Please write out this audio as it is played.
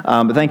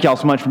But thank y'all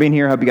so much for being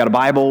here. Hope you got a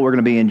Bible. We're going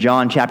to be in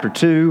John chapter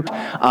 2.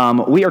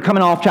 We are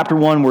coming off chapter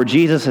 1 where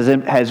Jesus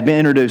has been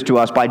introduced to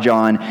us by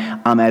John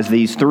as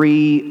these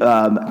three,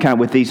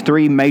 with these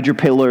three major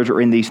pillars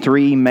or in these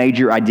three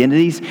major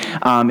identities.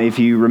 If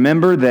you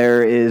remember,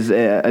 there is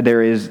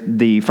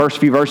the first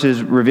few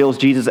verses reveals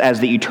Jesus as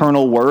the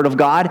eternal Word of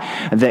God.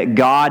 That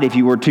God, if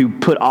you were to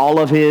put all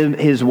of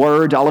his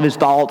words, all of his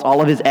thoughts,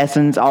 all of his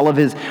essence, all of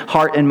his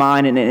heart and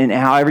mind, and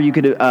however you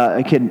could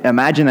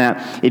imagine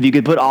that, if you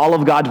could put all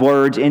of God's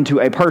words into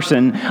a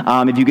person,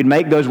 if you could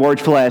make those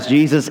words flesh,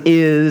 Jesus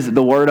is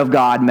the Word of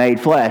God made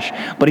flesh.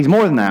 But he's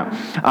more than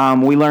that.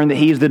 We learned that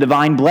he is the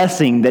divine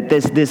blessing, that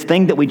this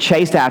thing that we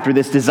chase after,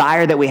 this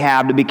desire that we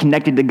have to be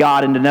connected to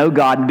God and to know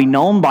God and be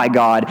known by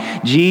God,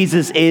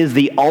 Jesus is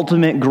the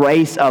ultimate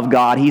grace of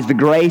God. He's the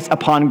grace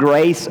upon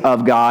grace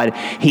of God.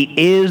 He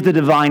is the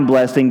divine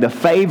blessing, the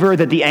favor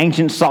that the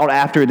ancients sought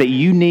after, that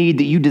you need,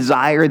 that you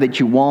desire, that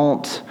you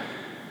want.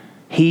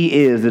 He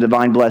is the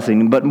divine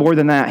blessing. But more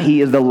than that,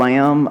 he is the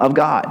Lamb of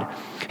God.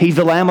 He's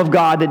the Lamb of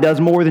God that does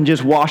more than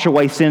just wash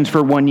away sins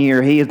for 1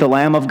 year. He is the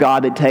Lamb of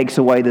God that takes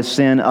away the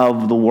sin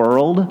of the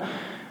world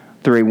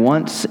through a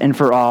once and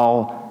for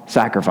all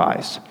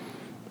sacrifice.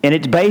 And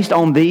it's based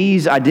on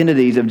these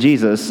identities of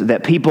Jesus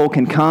that people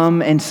can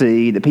come and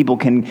see, that people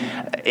can,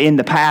 in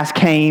the past,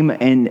 came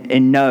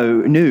and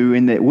knew,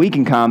 and that we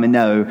can come and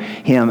know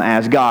him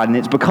as God. And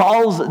it's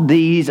because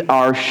these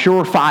are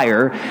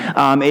surefire.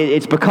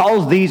 It's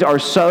because these are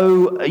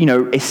so,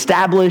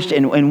 established,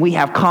 and we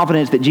have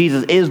confidence that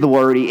Jesus is the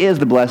Word, he is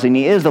the blessing,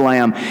 he is the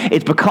Lamb.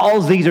 It's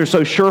because these are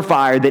so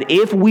surefire that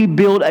if we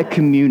build a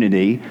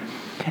community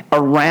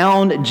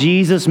around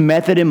Jesus'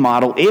 method and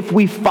model, if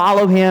we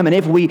follow him and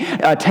if we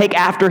take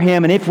after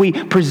him and if we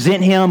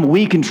present him,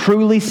 we can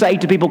truly say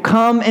to people,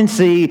 come and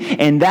see,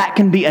 and that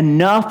can be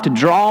enough to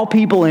draw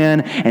people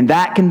in, and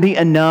that can be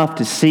enough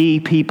to see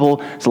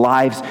people's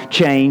lives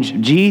change.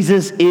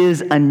 Jesus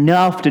is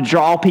enough to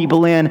draw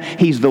people in.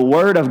 He's the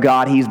Word of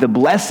God. He's the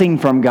blessing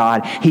from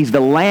God. He's the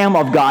Lamb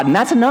of God, and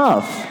that's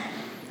enough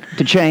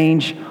to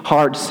change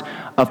hearts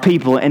of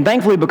people. And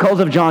thankfully, because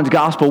of John's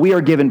gospel, we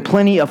are given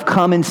plenty of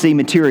come and see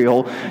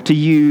material to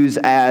use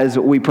as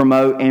we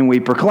promote and we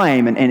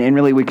proclaim. And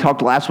really, we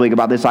talked last week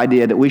about this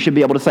idea that we should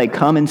be able to say,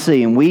 come and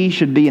see, and we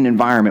should be an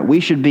environment. We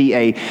should be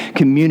a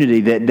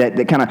community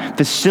that kind of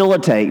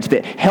facilitates,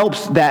 that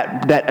helps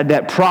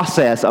that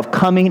process of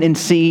coming and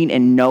seeing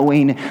and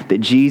knowing that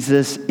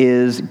Jesus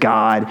is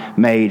God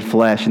made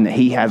flesh and that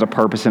he has a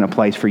purpose and a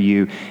place for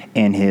you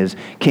in his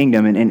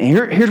kingdom. And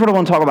here's what I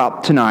want to talk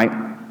about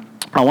tonight.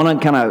 I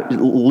want to kind of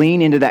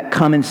lean into that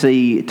come and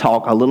see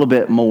talk a little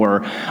bit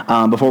more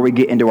before we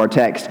get into our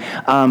text.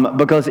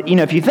 Because,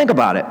 if you think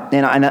about it,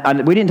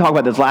 and we didn't talk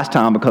about this last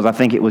time because I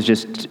think it was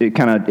just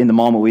kind of in the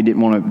moment we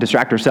didn't want to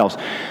distract ourselves.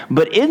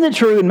 But isn't it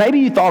true, and maybe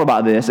you thought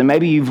about this, and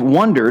maybe you've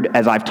wondered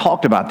as I've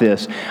talked about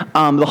this,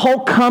 the whole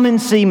come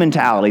and see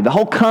mentality, the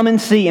whole come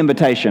and see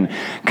invitation.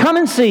 Come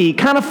and see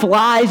kind of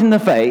flies in the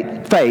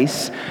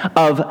face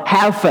of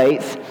have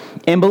faith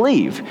and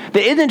believe.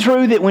 Isn't it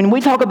true that when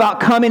we talk about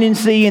coming and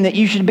see, and that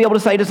you should be able to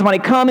say to somebody,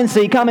 come and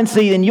see,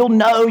 then you'll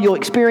know, you'll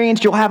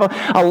experience, you'll have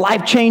a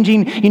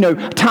life-changing,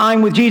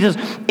 time with Jesus.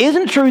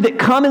 Isn't it true that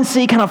come and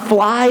see kind of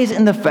flies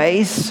in the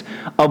face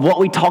of what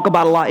we talk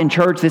about a lot in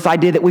church, this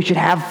idea that we should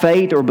have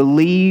faith or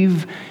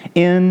believe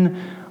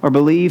in or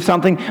believe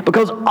something?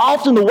 Because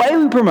often the way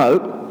we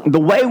promote, the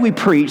way we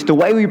preach, the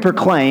way we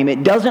proclaim,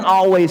 it doesn't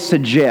always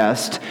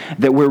suggest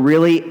that we're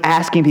really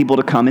asking people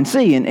to come and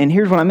see. And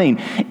here's what I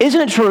mean. Isn't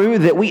it true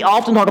that we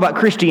often talk about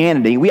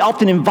Christianity, we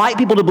often invite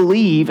people to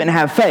believe and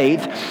have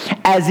faith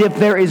as if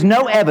there is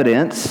no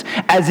evidence,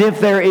 as if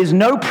there is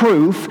no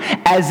proof,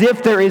 as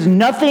if there is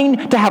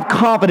nothing to have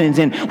confidence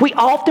in? We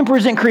often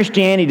present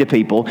Christianity to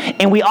people,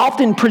 and we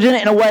often present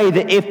it in a way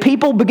that if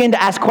people begin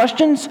to ask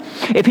questions,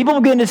 if people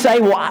begin to say,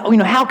 well,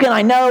 how can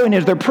I know? And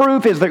is there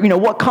proof? Is there,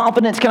 what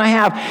confidence can I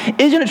have?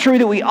 Isn't it true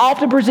that we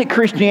often present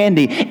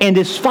Christianity in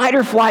this fight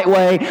or flight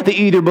way that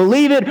you either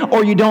believe it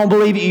or you don't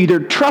believe it, you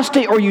either trust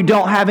it or you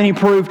don't have any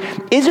proof?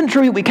 Isn't it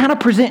true that we kind of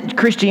present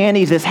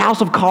Christianity as this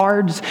house of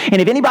cards? And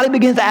if anybody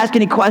begins to ask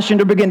any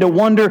questions or begin to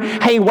wonder,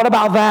 hey, what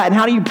about that? And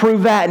how do you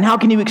prove that? And how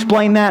can you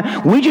explain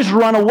that? We just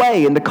run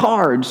away and the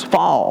cards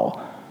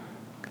fall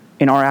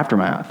in our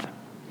aftermath.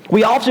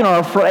 We often are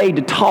afraid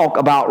to talk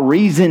about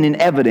reason and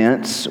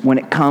evidence when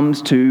it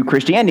comes to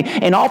Christianity.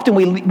 And often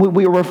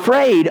we are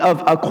afraid of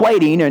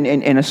equating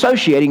and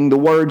associating the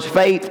words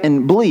faith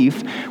and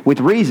belief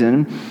with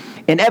reason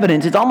and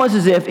evidence. It's almost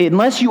as if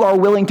unless you are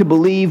willing to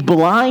believe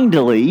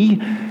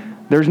blindly,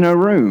 there's no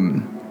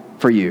room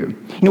for you.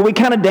 We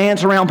kind of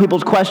dance around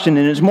people's question,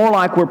 and it's more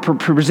like we're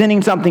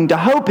presenting something to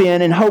hope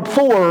in and hope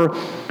for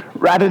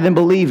rather than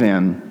believe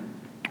in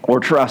or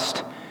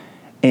trust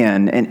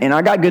And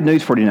I got good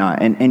news for you tonight.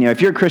 And you know,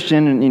 if you're a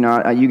Christian,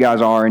 and you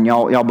guys are, and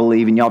y'all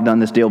believe, and y'all have done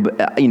this deal, but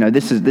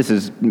this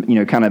is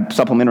kind of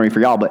supplementary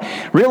for y'all. But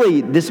really,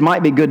 this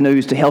might be good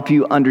news to help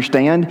you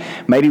understand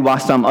maybe why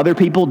some other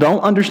people don't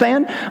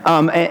understand,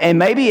 and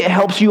maybe it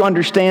helps you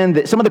understand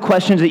that some of the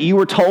questions that you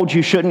were told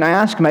you shouldn't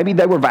ask, maybe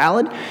they were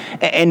valid,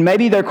 and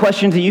maybe they're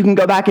questions that you can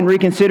go back and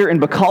reconsider.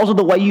 And because of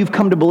the way you've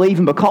come to believe,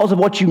 and because of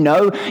what you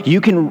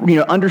can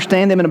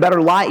understand them in a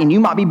better light, and you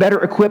might be better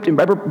equipped and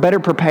better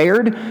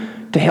prepared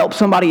to help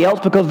somebody else,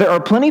 because there are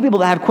plenty of people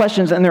that have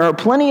questions, and there are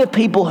plenty of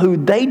people who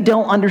they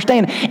don't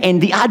understand. And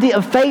the idea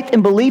of faith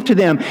and belief to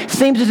them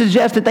seems to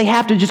suggest that they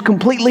have to just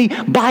completely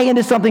buy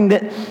into something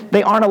that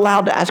they aren't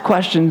allowed to ask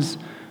questions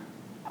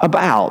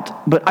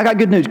about. But I got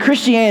good news.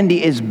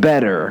 Christianity is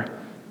better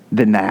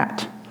than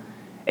that.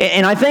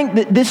 And I think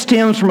that this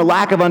stems from a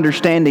lack of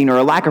understanding or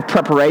a lack of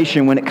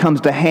preparation when it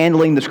comes to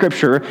handling the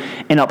Scripture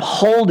and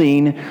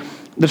upholding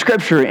the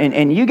Scripture.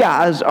 And you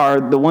guys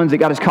are the ones that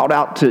God has called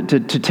out to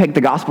take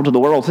the gospel to the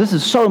world. So this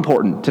is so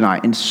important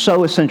tonight and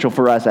so essential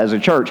for us as a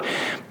church.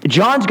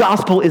 John's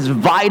gospel is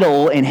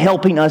vital in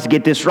helping us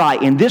get this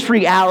right. And this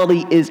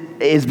reality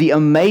is the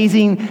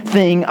amazing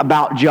thing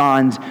about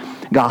John's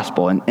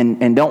gospel.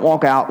 And don't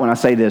walk out when I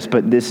say this,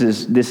 but this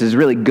is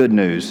really good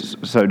news,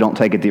 so don't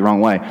take it the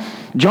wrong way.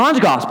 John's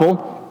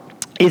gospel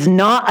is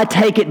not a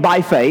take it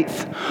by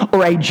faith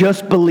or a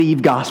just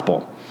believe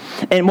gospel.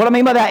 And what I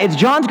mean by that is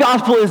John's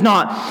gospel is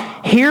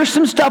not, here's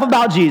some stuff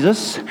about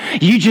Jesus,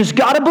 you just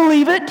got to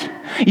believe it,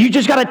 you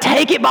just got to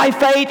take it by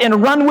faith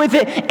and run with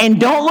it and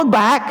don't look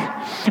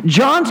back.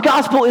 John's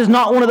gospel is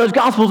not one of those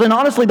gospels, and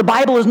honestly, the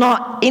Bible is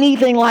not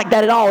anything like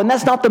that at all, and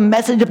that's not the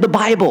message of the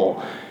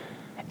Bible.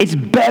 It's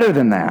better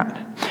than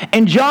that.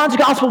 And John's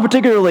gospel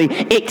particularly,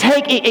 it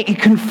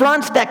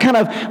confronts that kind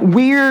of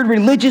weird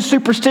religious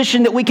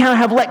superstition that we kind of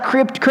have let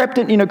crept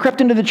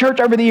into the church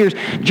over the years.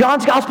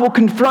 John's gospel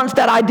confronts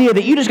that idea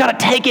that you just got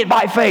to take it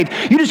by faith.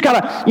 You just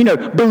got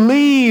to,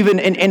 believe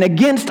and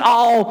against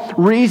all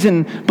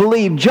reason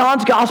believe.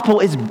 John's gospel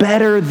is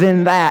better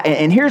than that.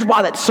 And here's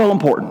why that's so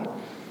important.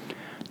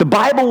 The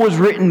Bible was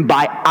written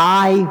by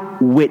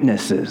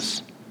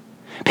eyewitnesses.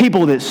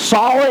 People that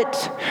saw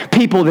it,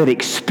 people that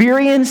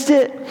experienced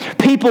it,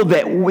 people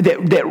that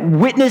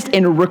witnessed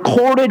and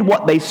recorded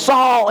what they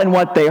saw and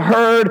what they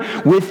heard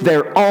with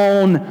their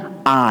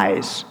own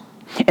eyes.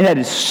 And that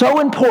is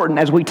so important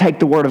as we take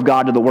the Word of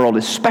God to the world,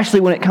 especially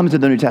when it comes to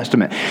the New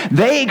Testament.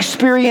 They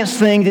experience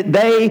things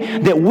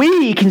that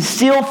we can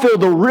still feel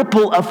the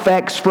ripple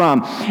effects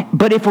from.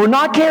 But if we're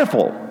not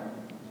careful,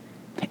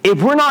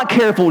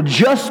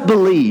 just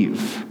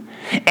believe.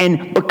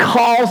 And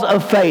because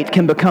of faith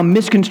can become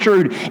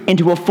misconstrued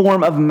into a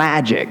form of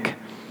magic.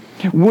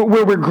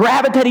 Where we're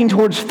gravitating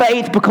towards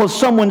faith because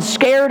someone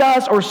scared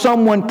us or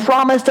someone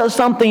promised us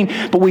something,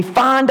 but we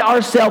find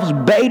ourselves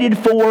baited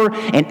for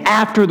and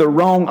after the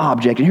wrong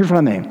object. And here's what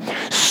I mean.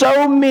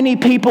 So many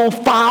people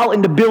file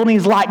into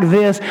buildings like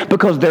this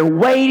because they're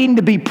waiting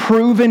to be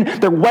proven,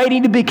 they're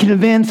waiting to be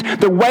convinced,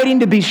 they're waiting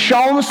to be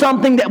shown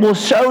something that will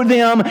show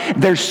them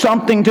there's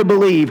something to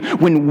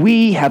believe, when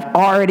we have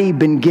already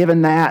been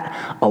given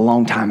that a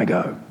long time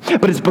ago.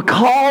 But it's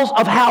because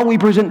of how we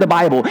present the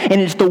Bible, and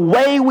it's the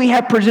way we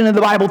have presented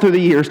the Bible through the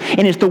years,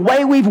 and it's the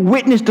way we've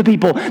witnessed to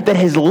people that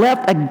has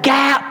left a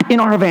gap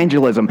in our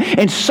evangelism.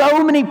 And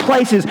so many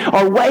places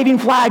are waving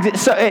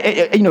flags,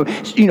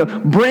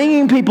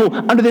 bringing people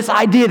under this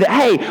idea that,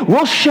 hey,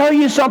 we'll show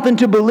you something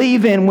to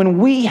believe in, when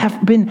we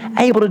have been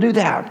able to do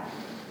that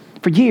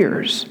for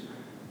years.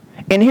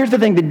 And here's the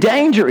thing, the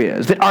danger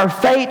is that our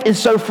faith is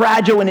so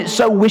fragile and it's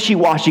so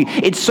wishy-washy.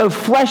 It's so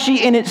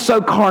fleshy and it's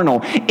so carnal.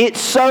 It's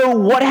so,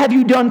 what have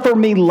you done for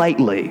me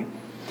lately?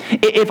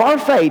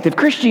 If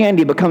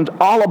Christianity becomes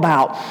all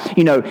about,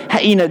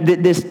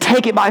 this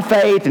take it by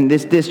faith and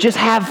this just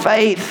have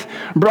faith,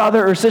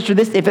 brother or sister,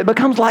 if it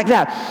becomes like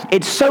that,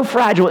 it's so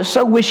fragile, it's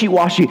so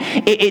wishy-washy,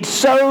 it's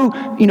so,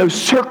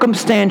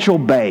 circumstantial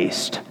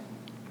based.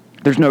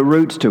 There's no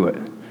roots to it.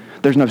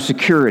 There's no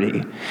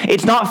security.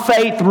 It's not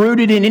faith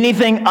rooted in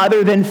anything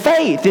other than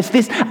faith. It's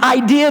this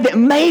idea that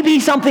maybe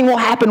something will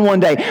happen one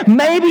day.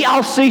 Maybe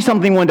I'll see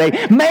something one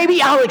day.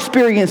 Maybe I'll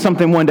experience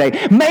something one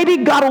day.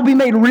 Maybe God will be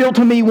made real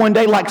to me one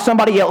day, like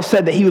somebody else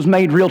said that he was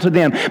made real to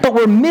them. But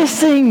we're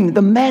missing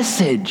the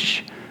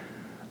message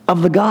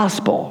of the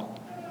gospel.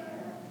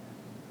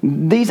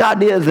 These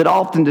ideas that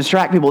often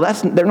distract people,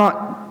 they're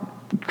not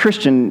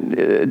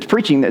Christian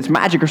preaching, that's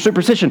magic or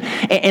superstition.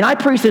 And I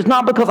preach this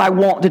not because I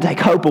want to take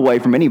hope away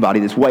from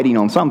anybody that's waiting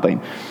on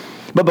something,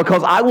 but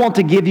because I want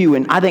to give you,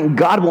 and I think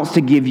God wants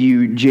to give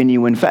you,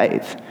 genuine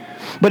faith.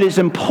 But it's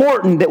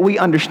important that we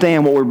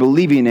understand what we're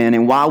believing in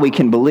and why we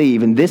can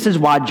believe. And this is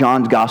why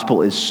John's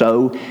gospel is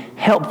so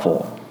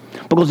helpful.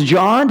 Because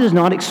John does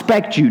not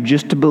expect you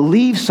just to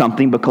believe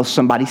something because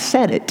somebody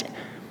said it.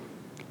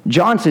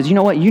 John says, you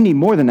know what, you need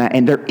more than that,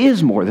 and there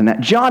is more than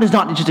that. John does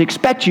not just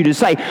expect you to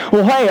say,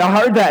 well, hey, I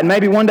heard that, and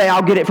maybe one day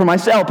I'll get it for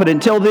myself, but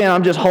until then,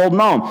 I'm just holding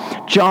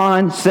on.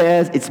 John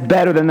says it's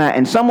better than that.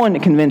 And someone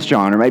convinced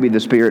John, or maybe the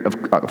Spirit,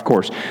 of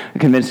course,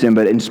 convinced him,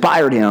 but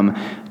inspired him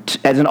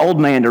as an old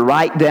man, to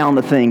write down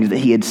the things that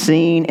he had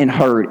seen and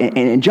heard.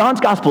 And John's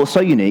gospel is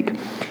so unique.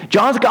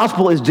 John's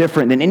gospel is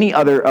different than any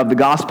other of the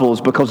gospels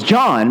because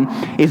John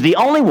is the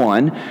only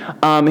one,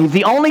 he's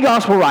the only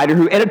gospel writer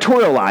who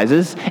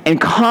editorializes and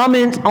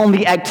comments on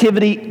the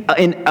activity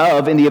in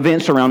the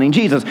events surrounding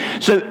Jesus.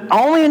 So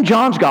only in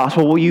John's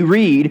gospel will you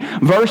read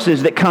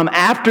verses that come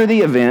after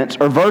the events,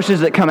 or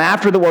verses that come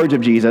after the words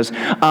of Jesus,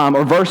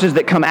 or verses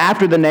that come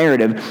after the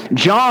narrative.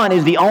 John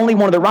is the only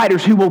one of the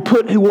writers who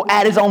will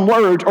add his own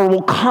words or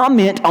will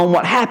comment on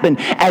what happened,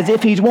 as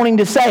if he's wanting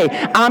to say,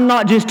 I'm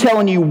not just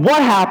telling you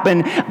what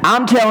happened,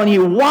 I'm telling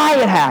you why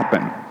it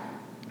happened.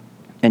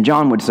 And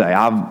John would say,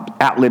 I've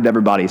outlived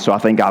everybody, so I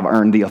think I've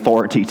earned the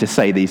authority to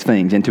say these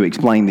things and to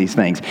explain these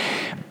things.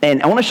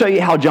 And I want to show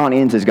you how John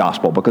ends his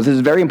gospel, because this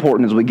is very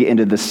important as we get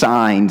into the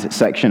signs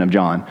section of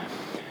John.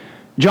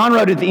 John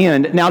wrote at the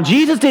end, now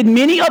Jesus did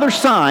many other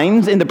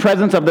signs in the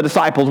presence of the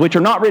disciples, which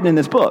are not written in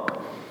this book.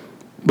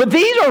 But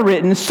these are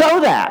written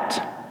so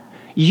that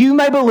you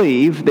may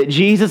believe that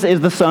Jesus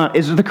is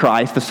the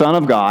Christ, the Son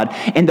of God,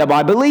 and that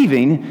by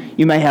believing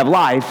you may have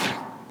life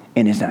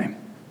in his name.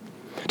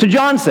 So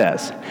John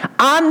says,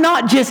 I'm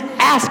not just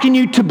asking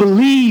you to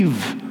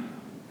believe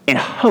and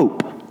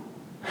hope.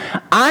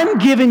 I'm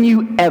giving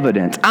you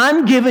evidence.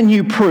 I'm giving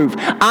you proof.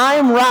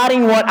 I'm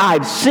writing what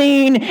I've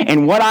seen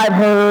and what I've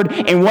heard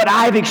and what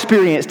I've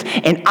experienced.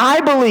 And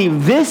I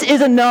believe this is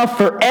enough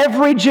for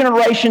every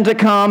generation to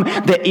come,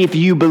 that if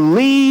you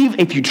believe,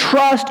 if you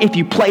trust, if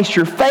you place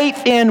your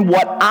faith in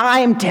what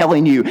I'm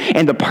telling you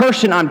and the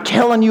person I'm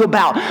telling you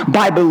about,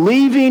 by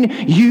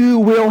believing you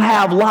will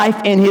have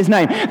life in his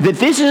name. That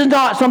this is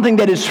not something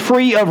that is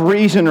free of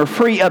reason or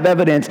free of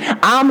evidence.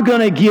 I'm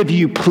going to give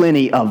you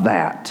plenty of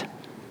that.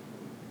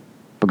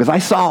 Because I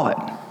saw it,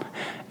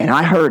 and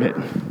I heard it,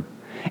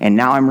 and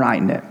now I'm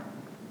writing it.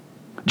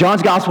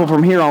 John's gospel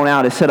from here on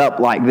out is set up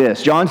like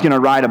this. John's going to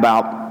write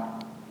about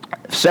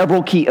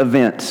several key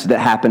events that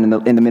happened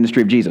in the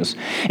ministry of Jesus.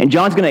 And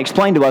John's going to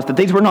explain to us that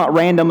these were not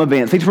random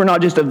events. These were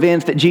not just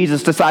events that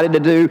Jesus decided to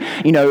do,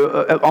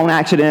 on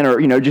accident,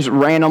 or, just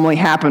randomly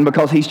happen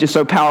because he's just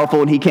so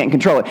powerful and he can't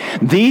control it.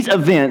 These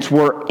events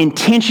were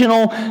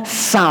intentional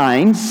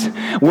signs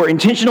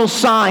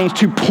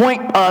to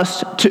point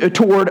us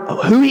toward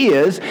who he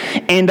is,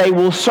 and they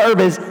will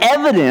serve as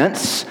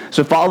evidence.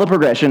 So follow the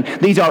progression.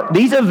 These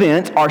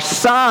events are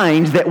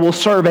signs that will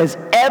serve as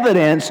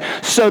evidence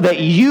so that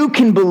you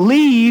can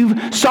believe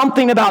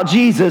something about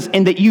Jesus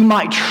and that you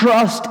might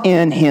trust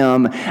in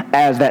him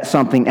as that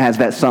something, as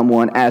that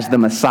someone, as the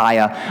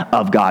Messiah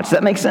of God. Does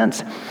that make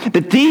sense?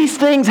 That these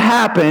things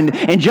happened,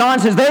 and John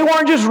says they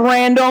weren't just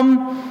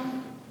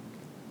random.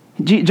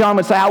 John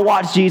would say, I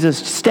watched Jesus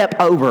step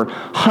over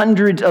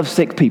hundreds of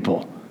sick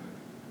people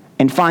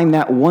and find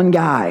that one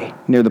guy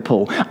near the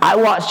pool. I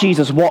watched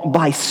Jesus walk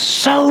by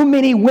so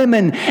many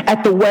women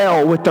at the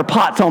well with their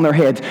pots on their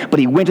heads, but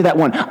he went to that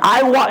one.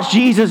 I watched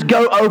Jesus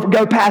go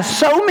past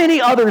so many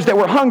others that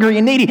were hungry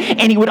and needy,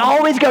 and he would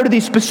always go to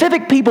these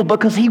specific people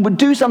because he would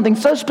do something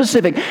so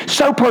specific,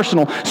 so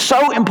personal,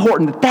 so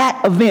important that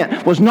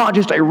event was not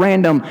just a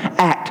random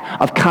act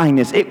of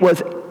kindness. It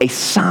was a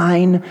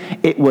sign.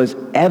 It was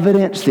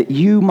evidence that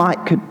you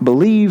could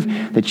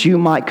believe, that you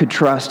could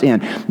trust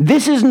in.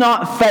 This is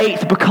not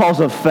faith because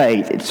of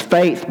faith. It's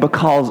faith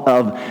because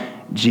of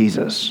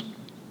Jesus.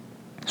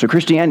 So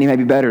Christianity may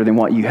be better than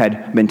what you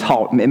had been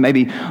taught. It may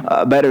be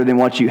better than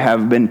what you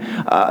have been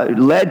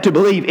led to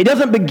believe. It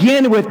doesn't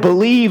begin with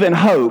believe and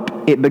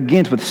hope. It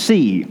begins with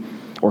see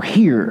or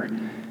hear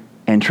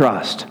and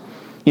trust.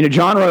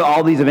 John wrote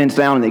all these events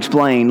down and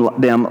explained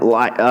them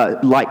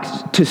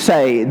like to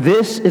say,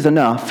 this is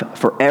enough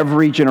for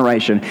every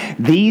generation.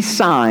 These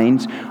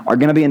signs are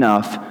going to be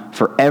enough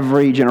for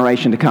every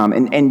generation to come.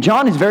 And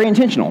John is very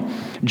intentional.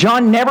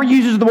 John never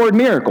uses the word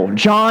miracle.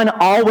 John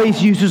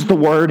always uses the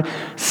word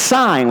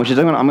sign, which is,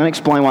 I'm going to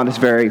explain why this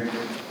is very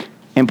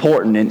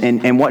important.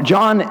 And what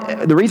John,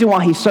 the reason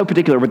why he's so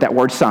particular with that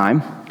word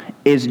sign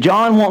is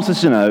John wants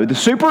us to know the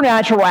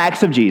supernatural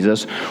acts of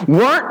Jesus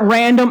weren't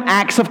random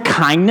acts of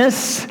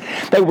kindness.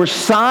 They were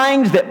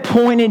signs that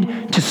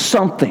pointed to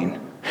something.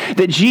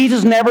 That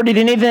Jesus never did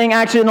anything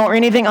accidental or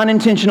anything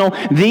unintentional.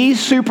 These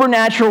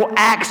supernatural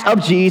acts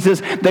of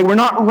Jesus, they were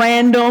not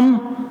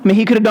random.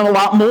 He could have done a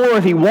lot more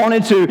if he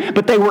wanted to,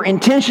 but they were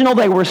intentional.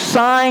 They were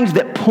signs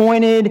that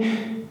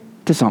pointed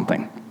to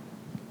something.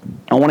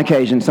 On one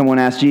occasion, someone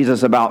asked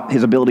Jesus about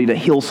his ability to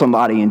heal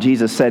somebody, and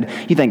Jesus said,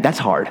 "You think that's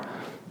hard?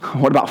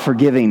 What about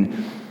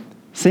forgiving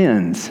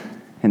sins?"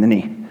 And then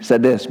he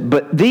said this,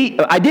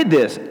 I did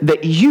this,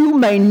 that you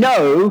may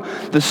know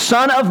the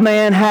Son of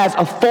Man has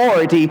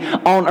authority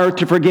on earth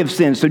to forgive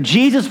sins. So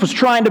Jesus was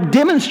trying to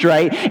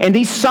demonstrate, and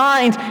these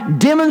signs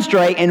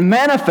demonstrate and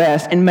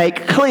manifest and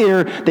make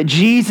clear that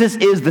Jesus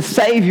is the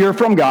Savior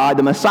from God,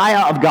 the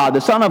Messiah of God,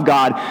 the Son of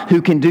God,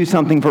 who can do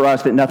something for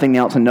us that nothing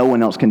else and no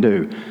one else can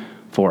do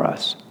for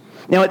us.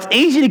 Now, it's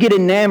easy to get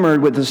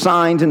enamored with the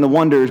signs and the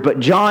wonders, but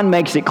John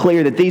makes it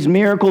clear that these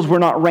miracles were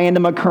not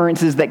random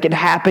occurrences that could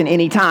happen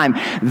anytime.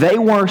 They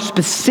were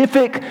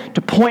specific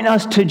to point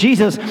us to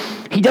Jesus.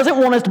 He doesn't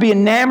want us to be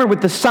enamored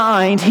with the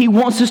signs. He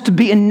wants us to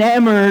be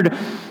enamored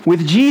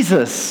with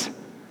Jesus.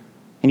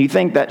 And you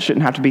think that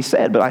shouldn't have to be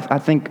said, but I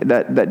think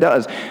that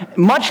does.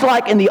 Much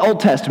like in the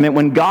Old Testament,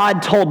 when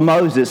God told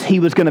Moses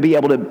he was going to be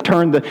able to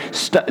turn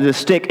the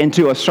stick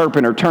into a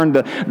serpent, or turn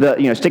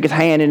stick his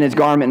hand in his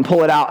garment and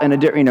pull it out, and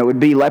it would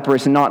be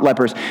leprous and not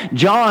leprous.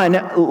 John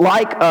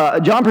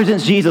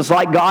presents Jesus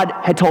like God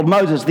had told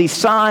Moses. These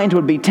signs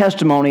would be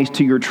testimonies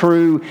to your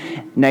true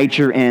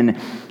nature and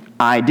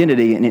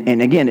identity. And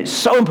again, it's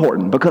so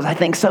important because I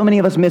think so many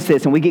of us miss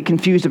this and we get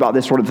confused about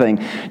this sort of thing.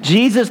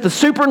 The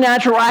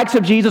supernatural acts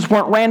of Jesus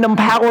weren't random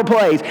power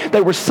plays.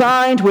 They were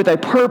signs with a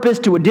purpose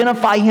to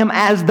identify him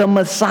as the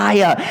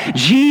Messiah.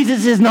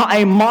 Jesus is not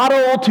a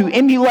model to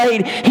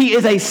emulate. He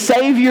is a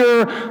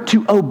Savior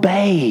to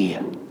obey.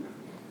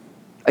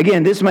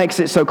 Again, this makes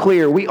it so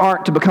clear. We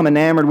aren't to become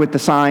enamored with the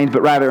signs,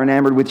 but rather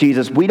enamored with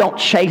Jesus. We don't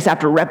chase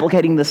after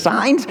replicating the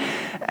signs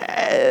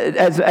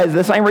as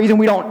the same reason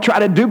we don't try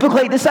to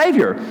duplicate the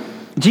Savior.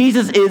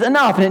 Jesus is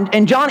enough.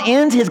 And John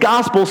ends his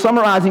gospel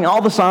summarizing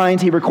all the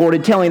signs he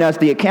recorded, telling us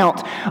the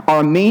accounts are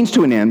a means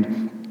to an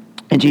end,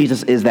 and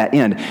Jesus is that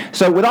end.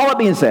 So with all that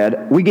being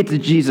said, we get to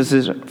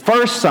Jesus'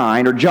 first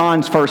sign, or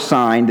John's first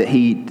sign that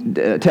he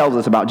tells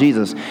us about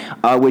Jesus,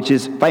 which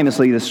is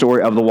famously the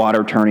story of the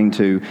water turning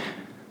to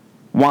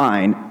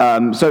wine.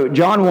 So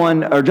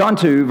John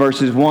 2,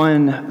 verses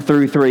 1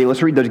 through 3,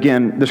 let's read those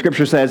again. The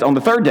scripture says, on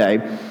the third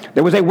day,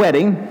 there was a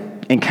wedding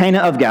in Cana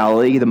of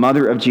Galilee. The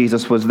mother of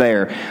Jesus was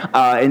there.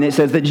 And it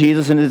says that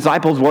Jesus and his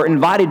disciples were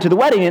invited to the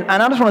wedding. And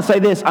I just want to say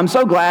this. I'm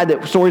so glad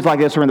that stories like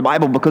this are in the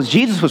Bible because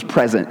Jesus was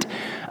present.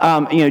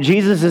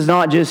 Jesus is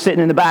not just sitting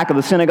in the back of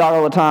the synagogue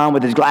all the time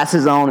with his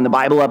glasses on and the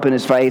Bible up in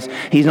his face.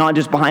 He's not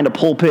just behind a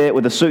pulpit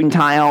with a suit and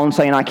tie on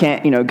saying, I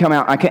can't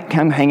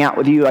come hang out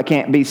with you. I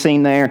can't be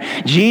seen there.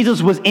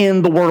 Jesus was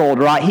in the world,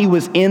 right? He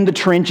was in the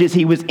trenches.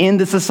 He was in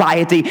the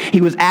society. He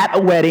was at a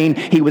wedding.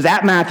 He was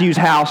at Matthew's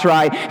house,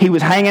 right? He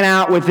was hanging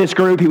out with this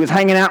group. He was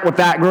hanging out with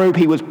that group.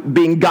 He was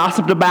being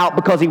gossiped about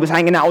because he was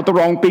hanging out with the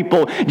wrong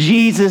people.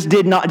 Jesus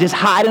did not just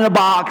hide in a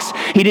box.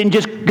 He didn't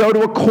just go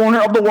to a corner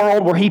of the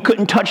world where he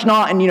couldn't touch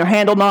not and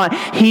handle not.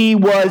 He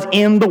was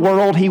in the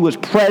world. He was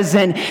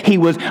present. He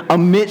was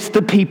amidst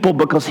the people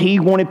because he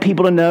wanted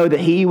people to know that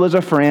he was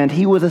a friend.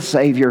 He was a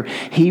Savior.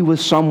 He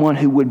was someone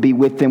who would be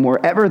with them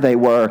wherever they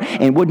were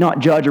and would not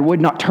judge or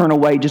would not turn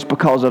away just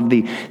because of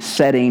the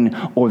setting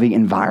or the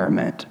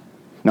environment.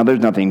 Now,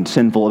 there's nothing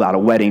sinful about a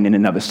wedding in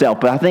and of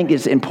itself, but I think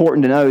it's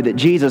important to know that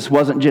Jesus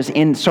wasn't just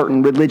in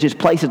certain religious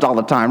places all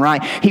the time,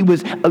 right? He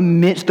was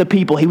amidst the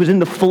people. He was in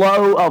the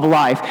flow of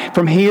life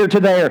from here to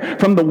there,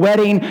 from the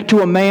wedding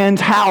to a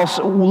man's house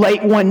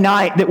late one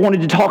night that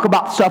wanted to talk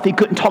about stuff he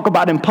couldn't talk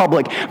about in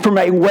public, from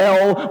a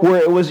well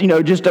where it was,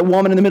 just a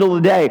woman in the middle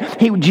of the day.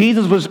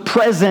 Jesus was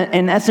present,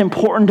 and that's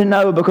important to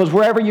know because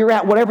wherever you're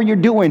at, whatever you're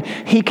doing,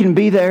 he can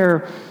be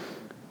there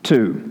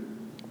too.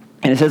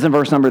 And it says in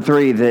verse number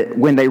 3 that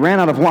when they ran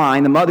out of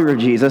wine, the mother of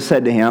Jesus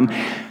said to him,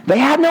 they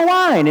had no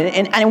wine.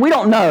 And we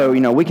don't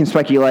know, we can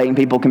speculate and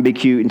people can be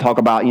cute and talk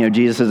about,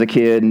 Jesus as a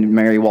kid and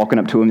Mary walking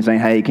up to him and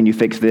saying, hey, can you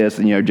fix this?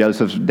 And,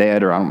 Joseph's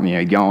dead or, gone.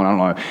 I don't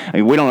know. I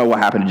mean, we don't know what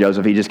happened to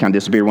Joseph. He just kind of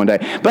disappeared one day.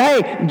 But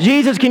hey,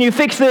 Jesus, can you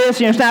fix this?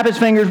 Snap his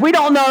fingers. We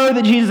don't know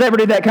that Jesus ever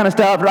did that kind of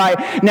stuff,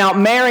 right? Now,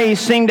 Mary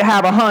seemed to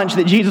have a hunch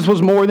that Jesus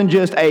was more than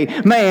just a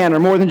man or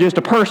more than just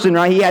a person,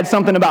 right? He had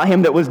something about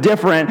him that was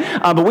different.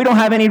 But we don't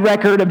have any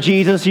record of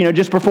Jesus,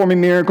 just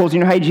performing miracles.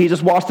 Hey,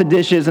 Jesus washed the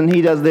dishes and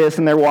he does this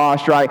and they're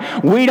washed, right?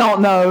 We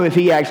don't know if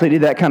he actually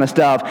did that kind of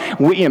stuff.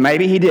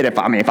 Maybe he did. If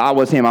I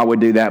was him, I would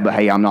do that. But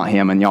hey, I'm not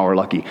him, and y'all are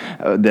lucky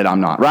that I'm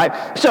not,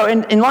 right? So,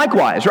 and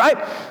likewise, right?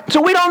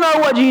 So we don't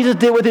know what Jesus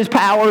did with his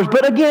powers.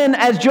 But again,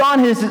 as John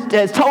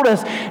has told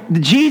us,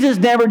 Jesus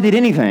never did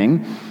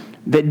anything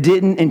that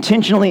didn't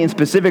intentionally and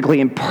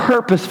specifically and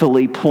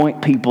purposefully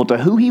point people to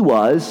who he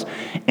was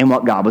and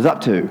what God was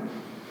up to.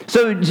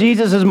 So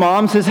Jesus'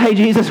 mom says, hey,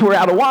 Jesus, we're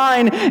out of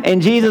wine.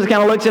 And Jesus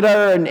kind of looks at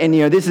her and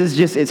this is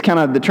just, it's kind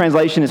of, the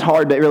translation is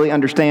hard to really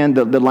understand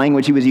the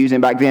language he was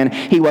using back then.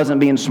 He wasn't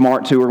being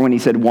smart to her when he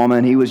said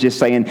woman. He was just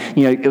saying,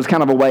 it was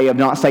kind of a way of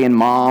not saying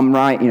mom,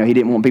 right? He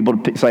didn't want people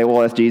to say, well,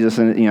 that's Jesus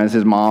and, it's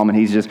his mom. And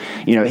he's just,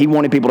 he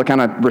wanted people to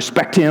kind of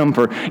respect him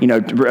for,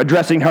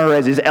 addressing her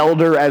as his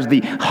elder, as the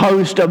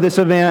host of this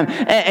event.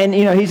 And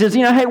he says,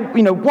 hey,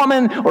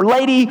 woman or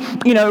lady,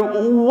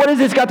 what has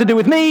this got to do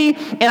with me?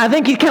 And I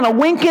think he's kind of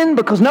winking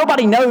because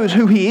nobody knows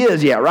who he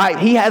is yet, right?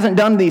 He hasn't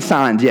done these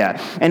signs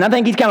yet. And I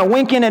think he's kind of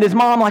winking at his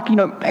mom like,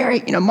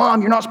 Mary,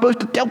 Mom, you're not supposed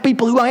to tell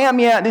people who I am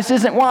yet. This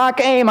isn't why I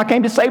came. I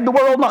came to save the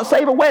world, not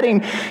save a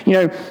wedding.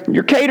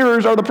 Your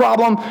caterers are the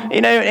problem.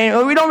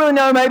 And we don't really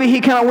know. Maybe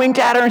he kind of winked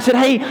at her and said,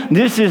 hey,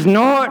 this is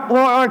not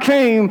why I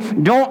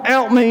came. Don't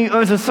out me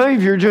as a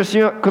savior just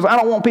yet because I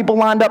don't want people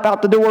lined up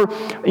out the door,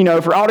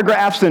 for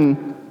autographs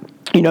and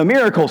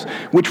miracles,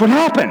 which would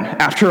happen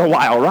after a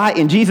while, right?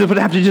 And Jesus would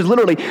have to just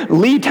literally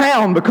leave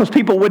town because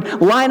people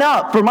would line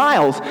up for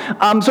miles.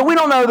 So we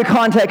don't know the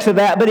context of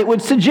that, but it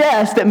would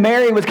suggest that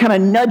Mary was kind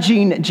of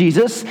nudging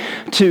Jesus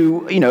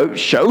to,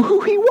 show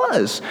who he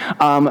was,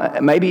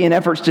 maybe in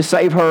efforts to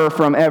save her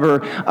from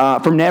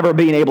never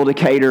being able to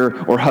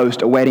cater or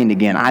host a wedding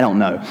again. I don't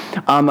know.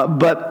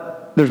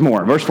 But there's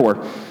more. Verse 4.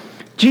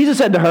 Jesus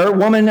said to her,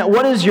 "Woman,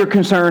 what does your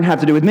concern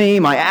have to do with me?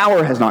 My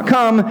hour has not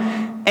come."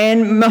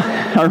 And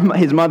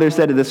his mother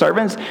said to the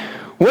servants,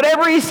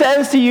 "Whatever he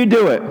says to you,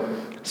 do it."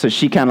 So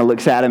she kind of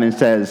looks at him and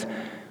says,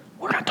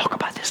 "We're going to talk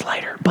about this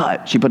later."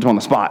 But she puts him on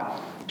the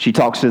spot. She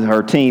talks to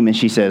her team and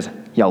she says,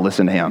 "Y'all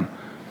listen to him."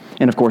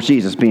 And of course,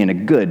 Jesus, being a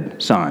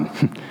good son,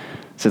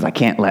 says, "I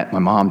can't let my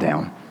mom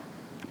down."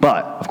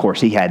 But, of course,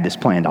 he had this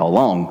planned all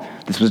along.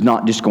 This was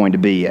not just going to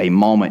be a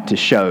moment to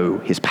show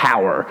his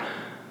power,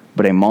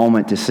 but a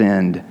moment to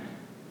send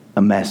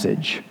a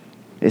message.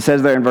 It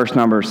says there in verse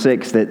number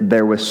 6 that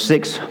there were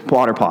 6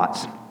 water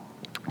pots,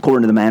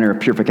 according to the manner of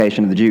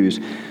purification of the Jews,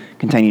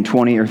 containing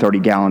 20 or 30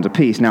 gallons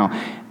apiece. Now,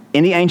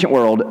 in the ancient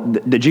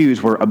world, the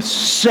Jews were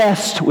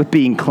obsessed with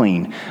being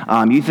clean.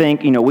 You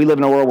think, we live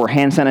in a world where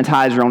hand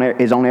sanitizer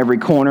is on every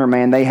corner.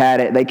 Man, they had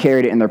it. They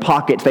carried it in their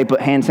pockets. They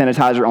put hand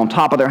sanitizer on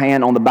top of their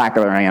hand, on the back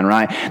of their hand,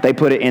 right? They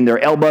put it in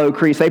their elbow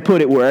crease. They put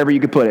it wherever you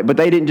could put it. But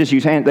they didn't just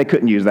use hand. They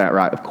couldn't use that,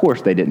 right? Of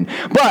course they didn't.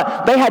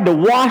 But they had to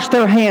wash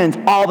their hands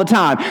all the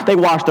time. They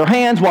washed their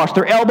hands, washed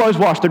their elbows,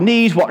 washed their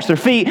knees, washed their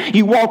feet.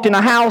 You walked in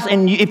a house,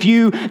 and if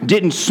you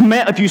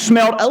smelled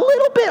a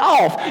little bit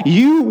off,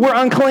 you were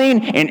unclean,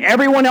 and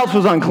everyone else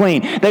was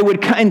unclean. They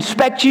would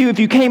inspect you if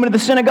you came into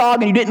the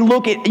synagogue and you didn't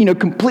look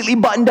completely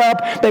buttoned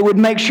up. They would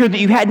make sure that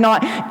you had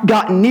not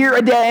gotten near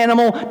a dead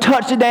animal,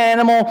 touched a dead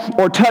animal,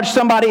 or touched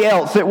somebody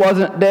else that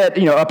wasn't dead,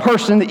 a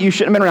person that you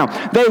shouldn't have been around.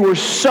 They were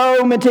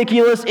so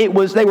meticulous.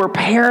 They were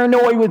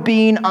paranoid with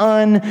being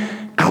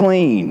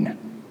unclean.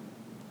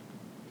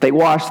 They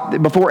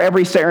washed before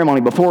every ceremony,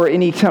 before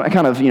any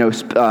kind of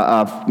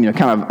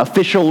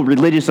official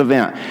religious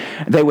event.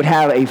 They would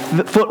have a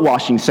foot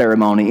washing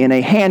ceremony, and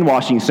a hand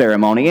washing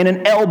ceremony, and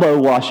an elbow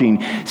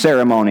washing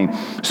ceremony.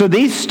 So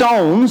these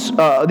stone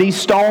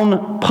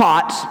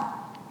pots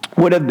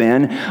would have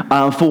been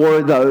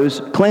for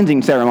those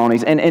cleansing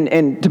ceremonies.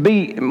 And to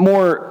be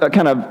more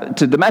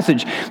to the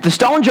message, the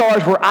stone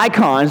jars were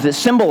icons that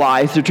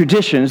symbolized the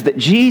traditions that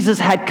Jesus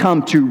had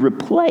come to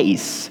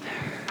replace.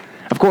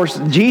 Of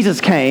course, Jesus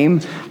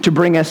came to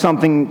bring us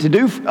something to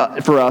do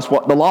for us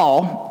what the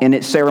law and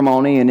its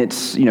ceremony and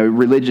its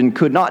religion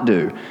could not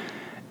do.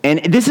 And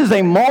this is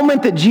a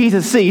moment that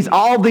Jesus sees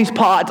all of these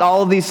pots,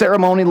 all of these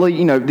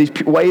ceremonially, these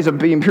ways of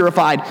being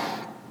purified.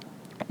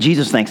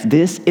 Jesus thinks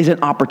this is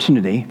an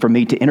opportunity for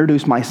me to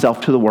introduce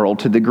myself to the world,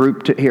 to the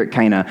group here at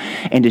Cana,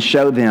 and to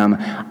show them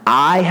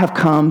I have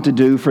come to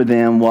do for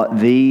them what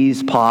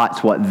these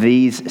pots, what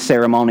these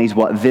ceremonies,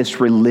 what this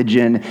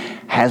religion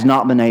has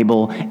not been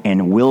able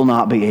and will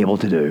not be able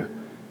to do.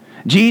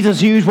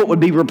 Jesus used what would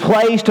be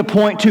replaced to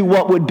point to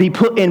what would be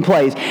put in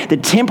place. The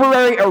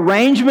temporary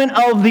arrangement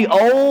of the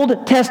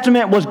Old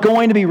Testament was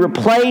going to be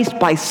replaced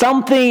by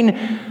something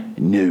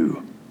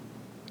new.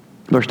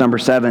 Verse number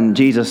 7,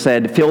 Jesus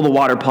said, "Fill the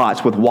water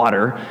pots with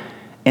water,"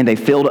 and they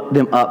filled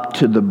them up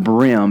to the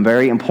brim.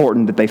 Very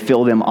important that they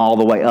fill them all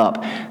the way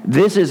up.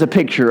 This is a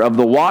picture of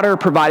the water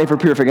provided for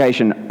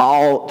purification,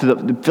 all to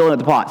the filling of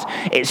the pots.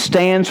 It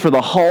stands for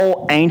the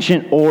whole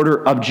ancient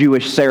order of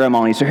Jewish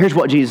ceremony. So here's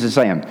what Jesus is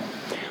saying.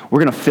 We're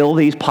going to fill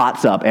these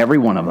pots up, every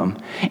one of them,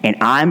 and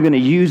I'm going to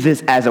use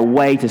this as a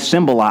way to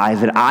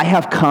symbolize that I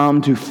have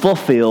come to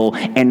fulfill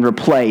and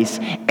replace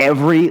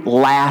every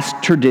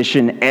last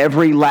tradition,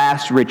 every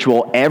last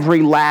ritual,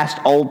 every last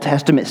Old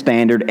Testament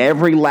standard,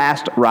 every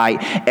last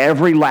rite,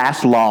 every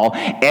last law,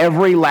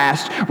 every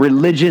last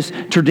religious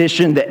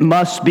tradition that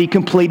must be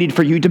completed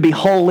for you to be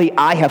holy.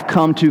 I have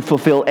come to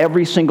fulfill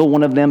every single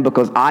one of them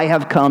because I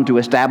have come to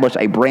establish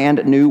a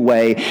brand new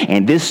way,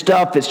 and this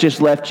stuff that's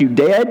just left you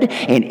dead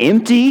and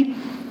empty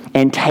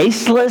and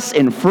tasteless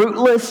and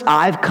fruitless,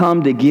 I've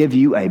come to give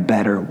you a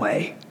better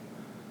way.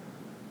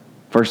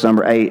 Verse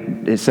number 8,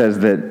 it says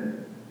that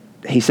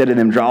he said to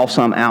them, "Draw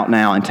some out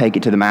now and take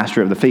it to the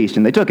master of the feast."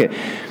 And they took it.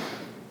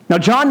 Now,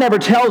 John never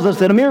tells us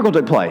that a miracle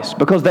took place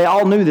because they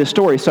all knew this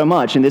story so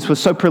much, and this was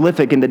so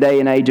prolific in the day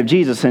and age of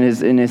Jesus and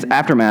in his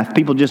aftermath.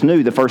 People just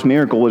knew the first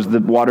miracle was the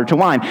water to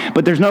wine.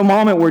 But there's no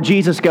moment where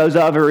Jesus goes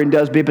over and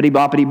does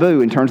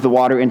bippity-boppity-boo and turns the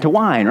water into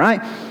wine,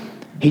 right?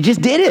 He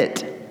just did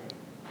it.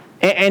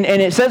 And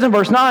it says in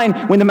verse 9,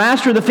 when the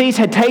master of the feast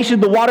had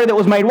tasted the water that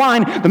was made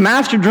wine, the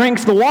master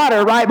drinks the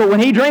water, right? But when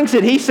he drinks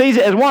it, he sees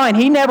it as wine.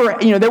 He never,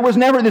 there was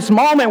never this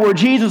moment where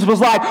Jesus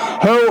was like,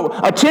 "Oh,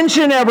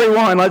 attention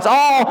everyone, let's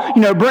all,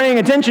 bring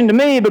attention to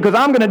me because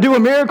I'm going to do a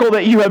miracle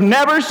that you have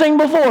never seen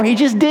before." He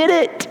just did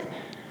it.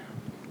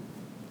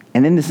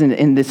 And then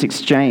in this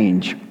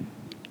exchange,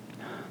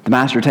 the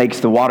master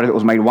takes the water that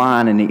was made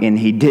wine and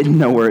he didn't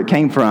know where it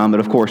came from, but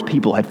of course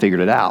people had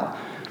figured it out.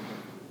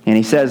 And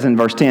he says in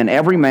verse 10,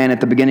 "Every man at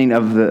the beginning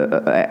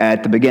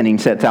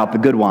sets out the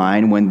good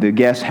wine when the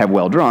guests have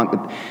well drunk.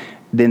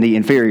 than the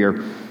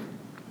inferior,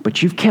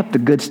 but you've kept the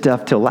good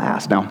stuff till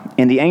last. Now,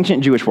 in the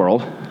ancient Jewish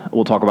world,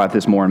 we'll talk about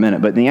this more in a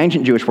minute, but in the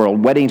ancient Jewish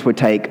world, weddings would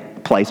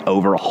take place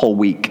over a whole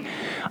week.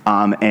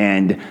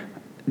 And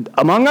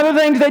among other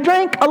things, they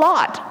drank a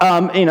lot.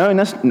 And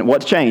that's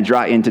what's changed,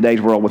 right, in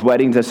today's world with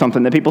weddings. That's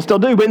something that people still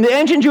do. But in the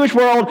ancient Jewish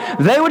world,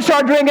 they would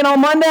start drinking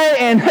on Monday,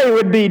 and they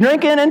would be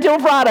drinking until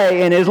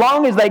Friday. And as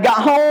long as they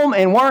got home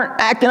and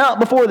weren't acting up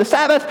before the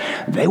Sabbath,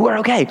 they were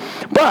okay.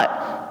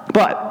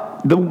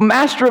 But the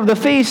master of the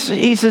feast,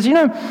 he says,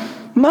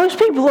 most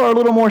people are a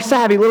little more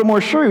savvy, a little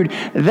more shrewd.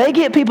 They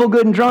get people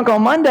good and drunk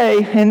on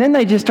Monday, and then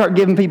they just start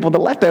giving people the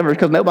leftovers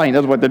because nobody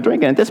knows what they're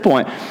drinking at this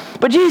point.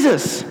 But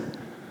Jesus,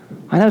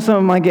 I know some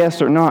of my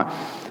guests are not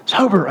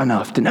sober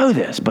enough to know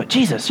this, but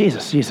Jesus,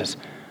 this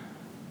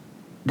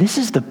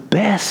is the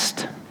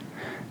best.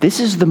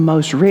 This is the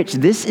most rich.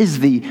 This is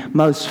the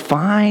most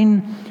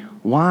fine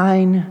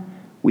wine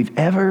we've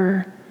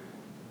ever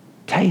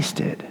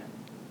tasted.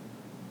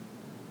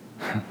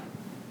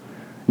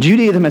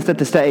 Judaism had set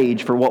the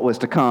stage for what was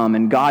to come,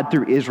 and God,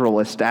 through Israel,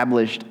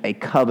 established a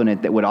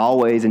covenant that would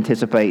always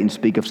anticipate and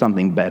speak of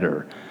something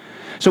better.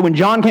 So when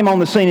John came on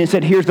the scene and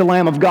said, here's the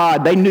Lamb of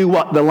God, they knew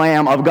what the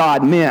Lamb of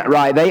God meant,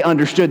 right? They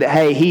understood that,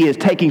 hey, he is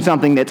taking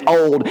something that's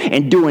old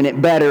and doing it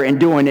better and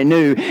doing it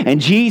new. And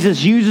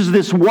Jesus uses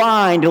this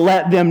wine to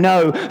let them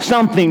know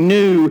something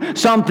new,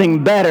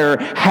 something better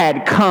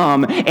had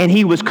come. And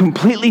he was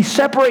completely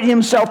separating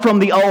himself from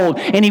the old.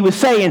 And he was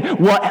saying,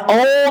 what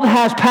old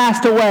has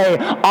passed away,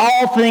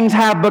 all things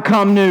have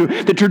become new.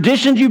 The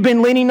traditions you've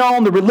been leaning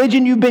on, the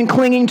religion you've been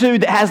clinging to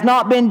that has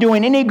not been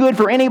doing any good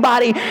for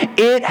anybody,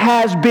 it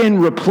has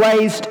been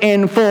replaced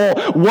in full.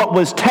 What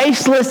was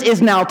tasteless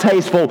is now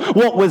tasteful.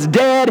 What was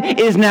dead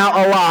is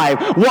now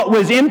alive. What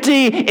was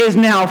empty is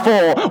now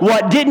full.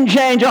 What didn't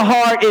change a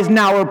heart is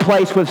now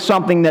replaced with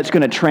something that's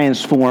going to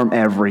transform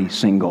every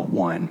single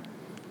one.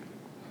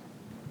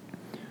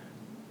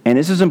 And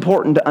this is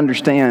important to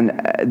understand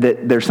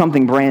that there's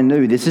something brand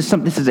new. This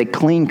is a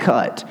clean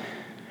cut.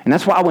 And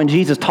that's why when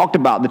Jesus talked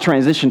about the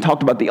transition,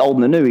 talked about the old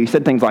and the new, he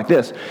said things like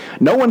this: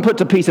 no one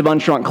puts a piece of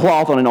unshrunk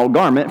cloth on an old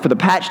garment, for the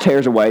patch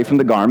tears away from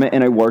the garment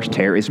and a worse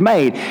tear is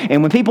made.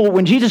 And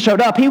when Jesus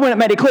showed up, he went and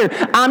made it clear,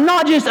 I'm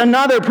not just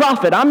another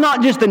prophet. I'm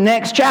not just the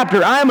next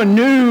chapter. I'm a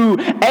new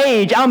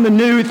age. I'm the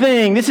new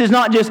thing. This is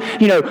not just,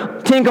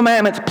 10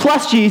 Commandments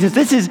plus Jesus.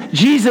 This is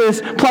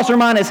Jesus plus or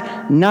minus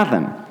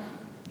nothing.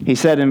 He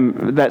said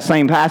in that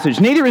same passage,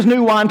 neither is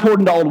new wine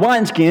poured into old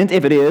wineskins.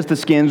 If it is, the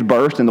skins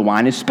burst and the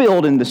wine is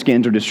spilled and the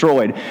skins are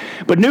destroyed.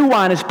 But new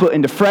wine is put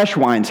into fresh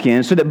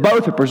wineskins so that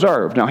both are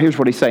preserved. Now here's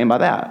what he's saying by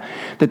that.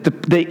 That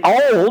the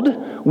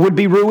old would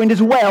be ruined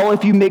as well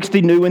if you mix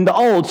the new and the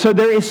old. So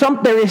there is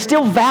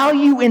still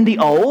value in the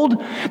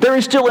old. There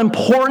is still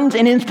importance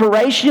and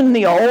inspiration in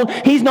the old.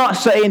 He's not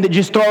saying that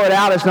just throw it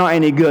out, it's not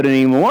any good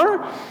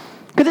anymore.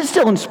 Because it's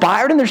still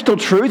inspired and there's still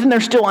truth and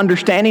there's still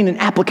understanding and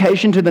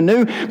application to the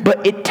new,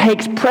 but it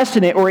takes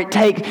precedent, or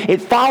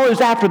it follows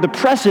after the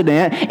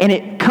precedent, and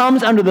it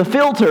comes under the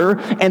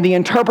filter and the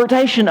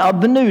interpretation of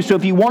the new. So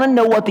if you want to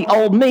know what the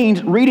old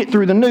means, read it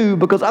through the new,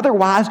 because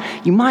otherwise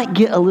you might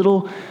get a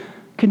little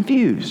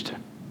confused.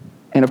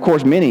 And of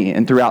course, many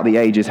and throughout the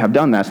ages have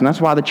done that. And that's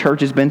why the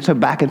church has been so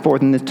back and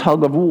forth in this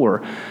tug of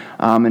war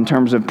in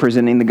terms of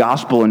presenting the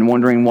gospel and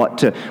wondering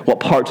what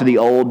parts of the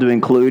old to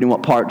include and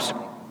what parts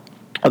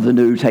of the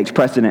new takes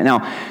precedent.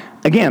 Now,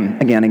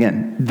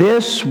 again,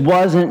 this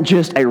wasn't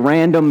just a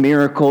random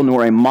miracle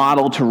nor a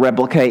model to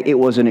replicate. It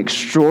was an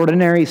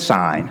extraordinary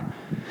sign.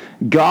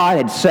 God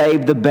had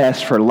saved the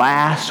best for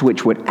last,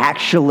 which would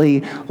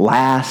actually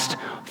last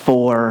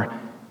forever.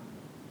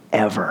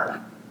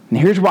 And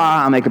here's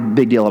why I make a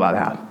big deal about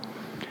that.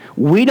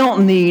 We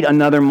don't need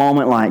another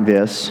moment like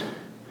this.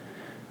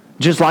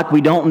 Just like we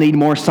don't need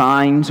more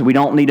signs, we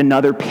don't need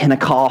another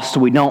Pentecost,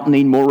 we don't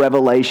need more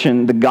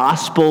revelation. The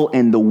gospel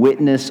and the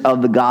witness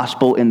of the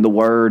gospel in the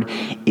word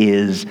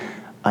is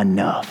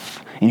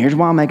enough. And here's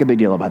why I make a big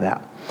deal about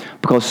that.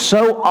 Because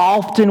so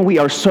often we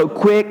are so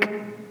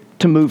quick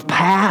to move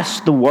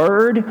past the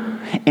word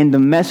and the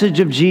message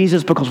of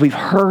Jesus because we've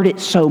heard it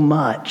so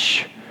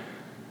much.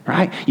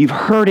 Right? You've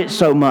heard it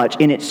so much,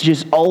 and it's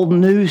just old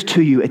news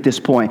to you at this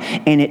point,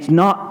 and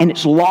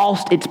it's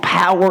lost its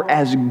power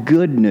as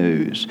good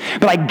news.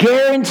 But I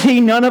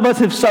guarantee none of us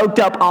have soaked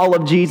up all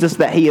of Jesus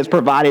that he has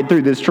provided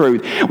through this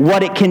truth,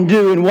 what it can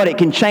do and what it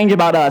can change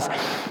about us.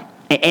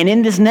 And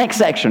in this next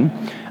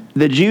section,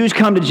 the Jews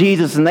come to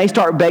Jesus and they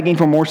start begging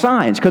for more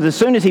signs, because as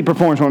soon as he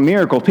performs more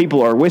miracles,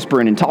 people are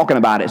whispering and talking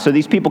about it. So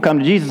these people come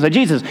to Jesus and say,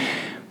 Jesus,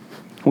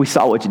 we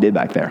saw what you did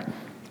back there.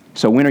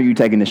 So when are you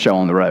taking this show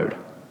on the road?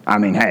 I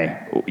mean,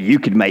 hey, you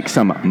could make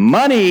some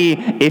money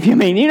if you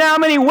know how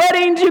many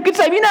weddings you could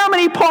save? You know how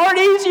many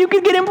parties you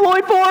could get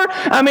employed for?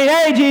 I mean,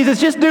 hey, Jesus,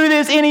 just do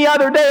this any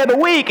other day of the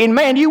week, and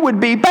man, you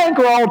would be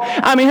bankrolled.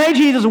 I mean, hey,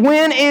 Jesus,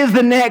 when is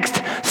the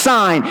next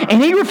sign?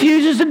 And he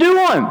refuses to do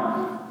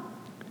one.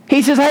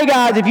 He says, hey,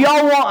 guys, if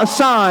y'all want a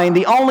sign,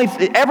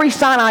 every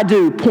sign I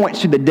do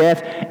points to the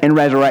death and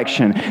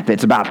resurrection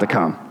that's about to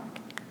come.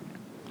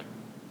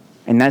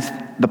 And that's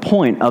the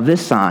point of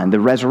this sign, the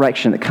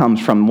resurrection that comes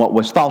from what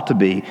was thought to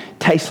be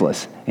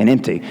tasteless and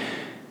empty.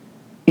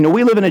 You know,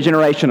 we live in a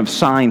generation of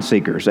sign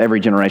seekers. Every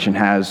generation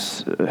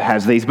has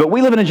these. But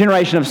we live in a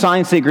generation of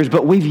sign seekers,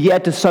 but we've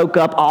yet to soak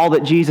up all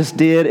that Jesus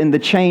did and the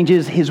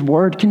changes his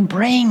word can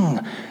bring.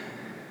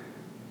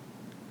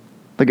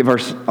 Look at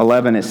verse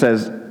 11. It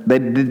says,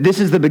 this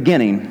is the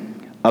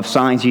beginning of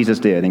signs Jesus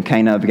did in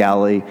Cana of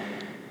Galilee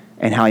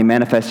and how he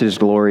manifested his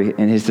glory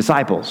in his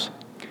disciples.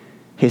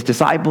 His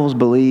disciples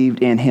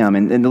believed in him.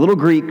 And the little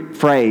Greek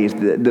phrase,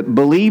 the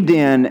believed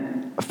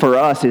in for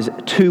us is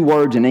two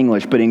words in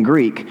English, but in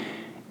Greek,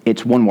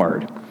 it's one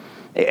word.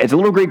 It's a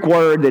little Greek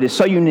word that is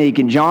so unique,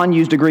 and John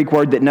used a Greek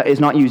word that is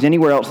not used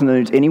anywhere else in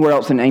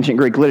ancient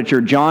Greek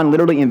literature. John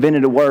literally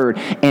invented a word,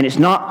 and it's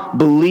not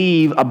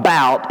believe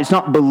about, it's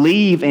not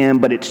believe in,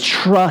 but it's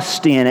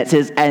trust in. It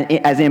says,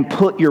 as in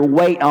put your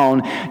weight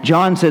on.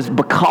 John says,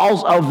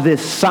 because of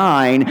this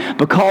sign,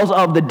 because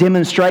of the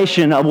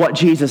demonstration of what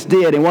Jesus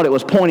did and what it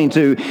was pointing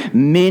to,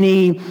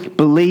 many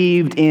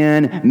believed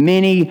in,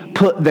 many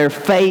put their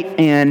faith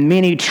in,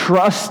 many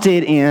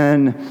trusted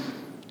in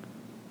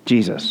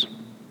Jesus.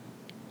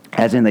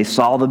 As in they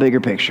saw the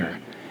bigger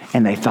picture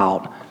and they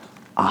thought,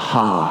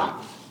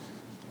 aha,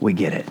 we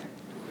get it.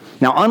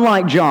 Now,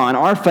 unlike John,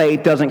 our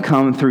faith doesn't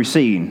come through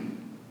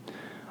seeing.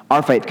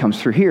 Our faith comes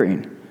through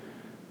hearing.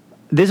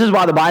 This is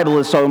why the Bible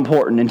is so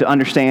important and to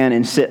understand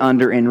and sit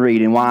under and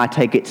read, and why I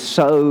take it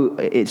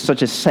it's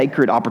such a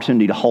sacred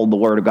opportunity to hold the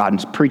Word of God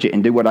and preach it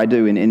and do what I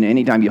do. And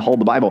anytime you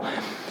hold the Bible,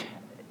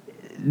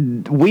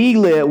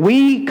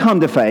 we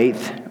come to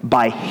faith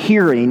by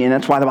hearing, and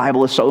that's why the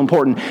Bible is so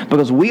important,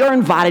 because we are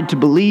invited to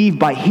believe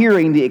by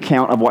hearing the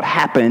account of what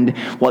happened,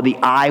 what the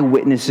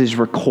eyewitnesses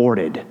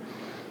recorded.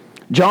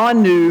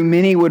 John knew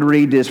many would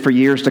read this for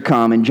years to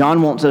come, and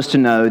John wants us to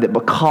know that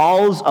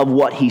because of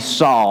what he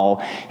saw,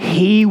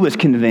 he was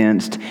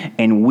convinced,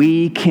 and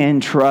we can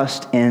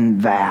trust in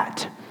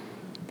that.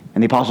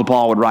 And the Apostle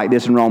Paul would write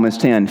this in Romans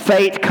 10.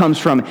 Faith comes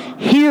from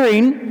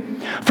hearing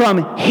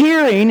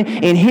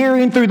and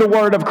hearing through the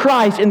Word of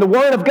Christ. And the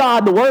Word of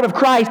God, the Word of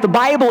Christ, the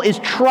Bible is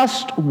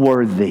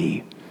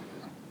trustworthy.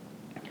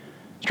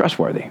 It's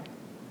trustworthy.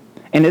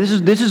 And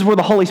this is where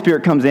the Holy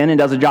Spirit comes in and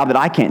does a job that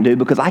I can't do,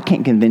 because I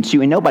can't convince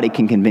you and nobody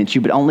can convince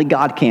you, but only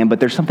God can. But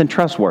there's something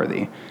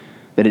trustworthy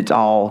that it's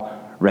all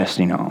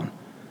resting on.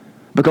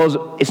 Because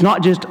it's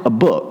not just a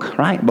book,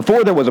 right?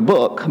 Before there was a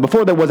book,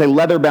 before there was a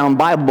leather-bound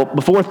Bible,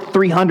 before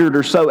 300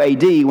 or so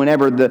AD,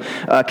 whenever the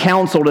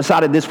council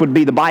decided this would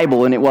be the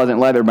Bible, and it wasn't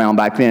leather-bound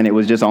back then, it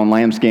was just on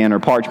lambskin or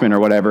parchment or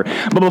whatever.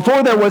 But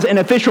before there was an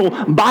official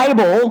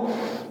Bible,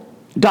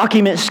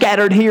 documents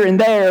scattered here and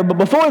there, but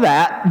before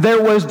that,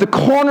 there was the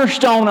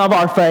cornerstone of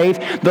our faith,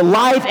 the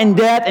life and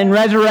death and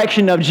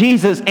resurrection of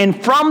Jesus,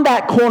 and from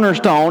that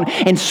cornerstone,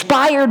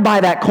 inspired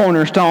by that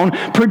cornerstone,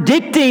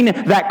 predicting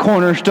that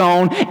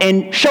cornerstone,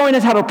 and showing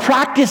us how to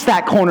practice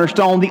that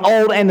cornerstone, the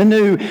old and the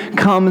new,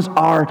 comes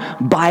our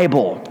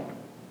Bible.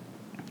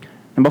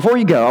 And before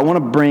you go, I want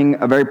to bring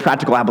a very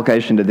practical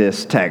application to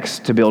this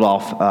text to build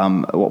off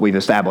what we've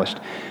established.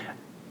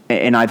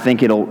 And I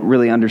think it'll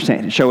really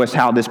show us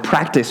how this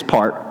practice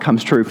part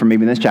comes true from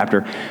even this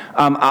chapter.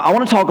 I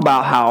want to talk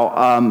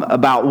about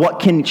about what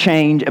can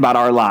change about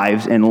our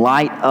lives in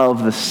light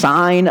of the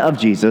sign of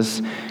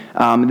Jesus,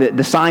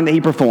 the sign that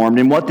he performed,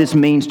 and what this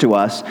means to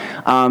us,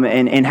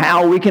 and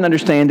how we can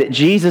understand that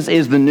Jesus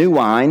is the new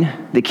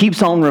wine that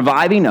keeps on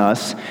reviving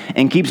us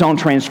and keeps on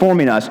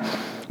transforming us.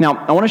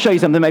 Now, I want to show you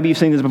something. Maybe you've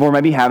seen this before,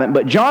 maybe you haven't.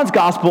 But John's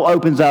gospel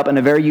opens up in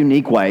a very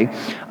unique way,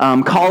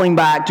 calling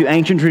back to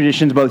ancient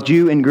traditions both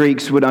Jew and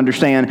Greeks would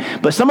understand.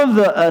 But some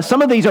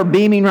of these are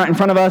beaming right in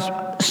front of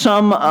us.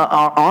 Some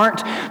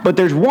aren't. But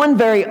there's one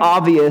very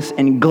obvious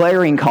and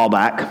glaring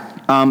callback.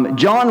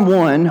 John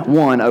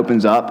 1:1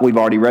 opens up. We've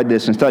already read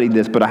this and studied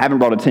this, but I haven't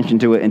brought attention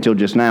to it until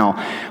just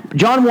now.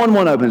 John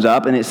 1:1 opens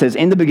up, and it says,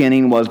 "In the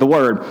beginning was the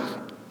Word."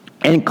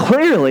 And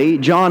clearly,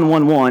 John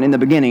 1:1, in the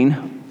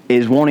beginning,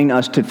 is wanting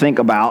us to think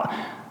about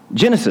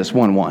Genesis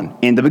 1:1.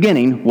 In the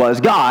beginning was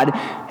God,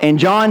 and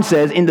John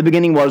says, in the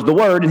beginning was the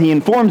Word, and he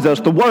informs us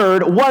the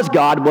Word was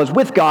God, was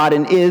with God,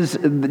 and is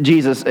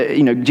Jesus.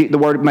 The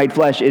Word made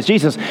flesh is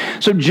Jesus.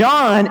 So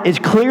John is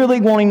clearly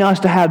wanting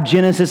us to have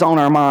Genesis on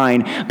our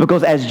mind,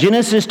 because as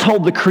Genesis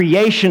told the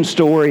creation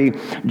story,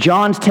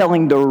 John's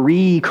telling the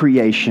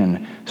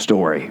recreation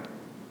story.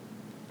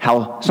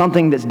 How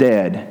something that's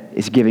dead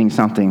is giving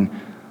something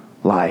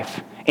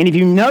life. And if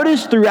you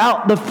notice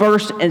throughout the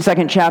first and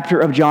second chapter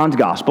of John's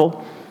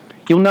gospel,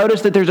 you'll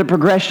notice that there's a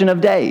progression of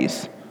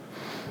days.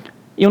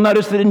 You'll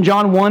notice that in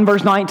John 1,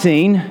 verse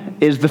 19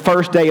 is the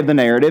first day of the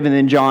narrative, and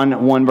then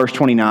John 1, verse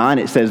 29,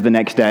 it says the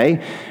next day.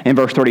 In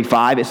verse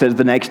 35, it says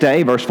the next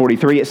day. Verse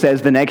 43, it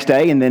says the next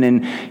day. And then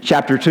in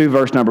chapter 2,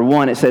 verse number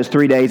 1, it says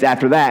 3 days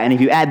after that. And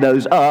if you add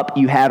those up,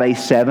 you have a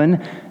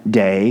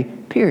 7-day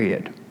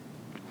period.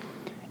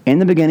 In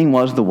the beginning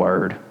was the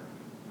Word.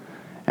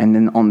 And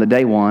then on the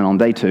day 1, on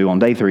day 2, on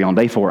day 3, on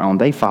day 4, on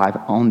day 5,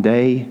 on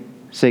day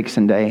 6,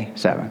 and day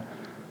 7.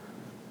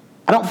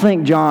 I don't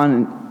think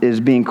John is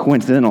being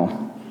coincidental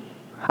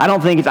I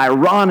don't think it's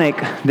ironic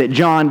that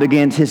John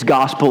begins his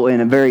gospel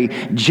in a very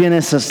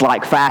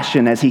Genesis-like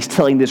fashion as he's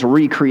telling this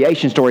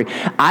recreation story.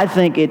 I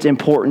think it's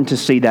important to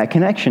see that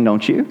connection,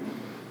 don't you?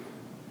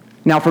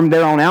 Now, from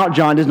there on out,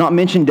 John does not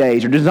mention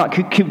days or does not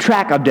keep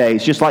track of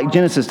days, just like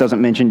Genesis doesn't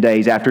mention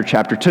days after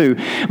chapter 2.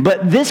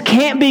 But this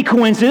can't be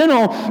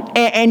coincidental,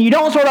 and you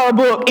don't start out a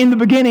book in the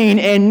beginning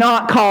and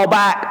not call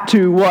back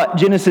to what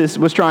Genesis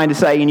was trying to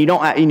say, and you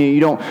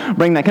don't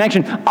bring that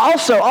connection.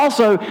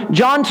 Also,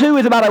 John 2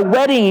 is about a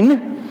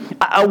wedding,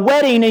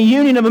 a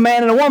union of a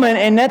man and a woman,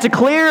 and that's a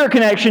clear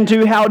connection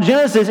to how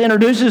Genesis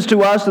introduces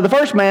to us to the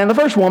first man and the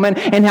first woman,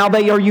 and how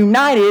they are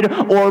united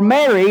or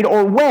married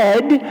or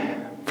wed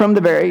from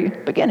the very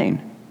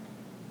beginning.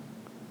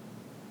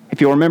 If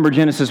you'll remember,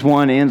 Genesis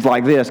 1 ends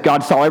like this.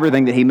 God saw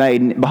everything that he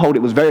made, and behold, it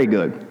was very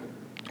good.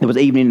 It was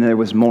evening, and there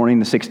was morning,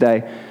 the sixth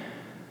day.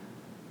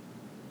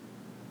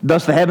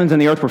 Thus the heavens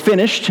and the earth were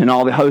finished, and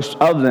all the hosts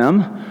of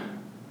them.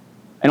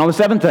 And on the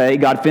seventh day,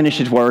 God finished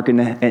his work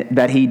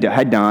that he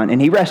had done,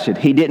 and he rested.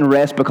 He didn't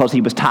rest because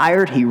he was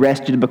tired. He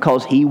rested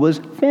because he was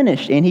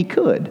finished, and he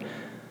could,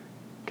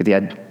 because he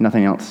had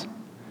nothing else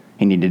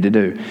he needed to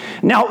do.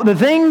 Now, the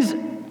things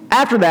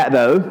after that,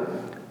 though,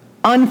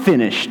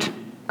 unfinished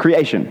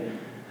creation.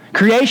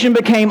 Creation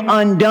became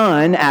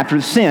undone after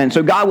the sin,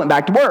 so God went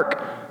back to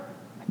work.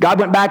 God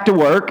went back to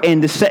work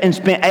and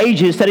spent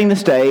ages setting the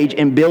stage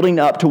and building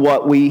up to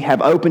what we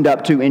have opened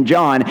up to in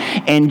John.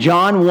 And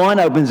John 1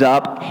 opens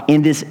up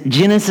in this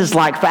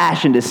Genesis-like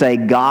fashion to say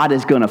God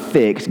is going to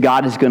fix,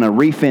 God is going to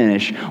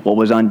refinish what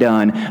was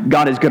undone.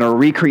 God is going to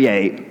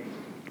recreate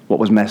what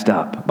was messed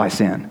up by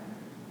sin.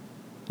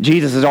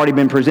 Jesus has already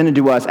been presented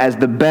to us as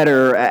the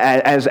better,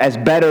 as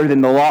better than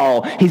the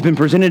law. He's been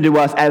presented to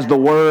us as the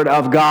Word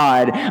of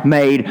God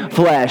made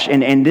flesh.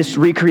 And this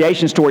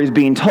recreation story is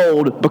being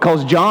told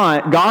because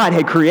God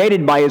had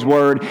created by His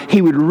Word.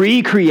 He would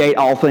recreate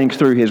all things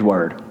through His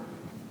Word.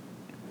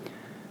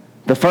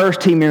 The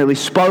first, He merely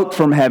spoke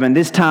from heaven.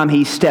 This time,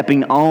 He's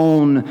stepping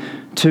on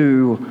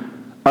to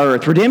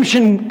earth.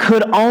 Redemption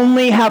could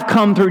only have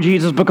come through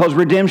Jesus because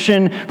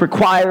redemption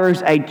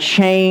requires a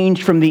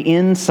change from the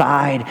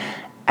inside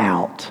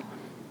out.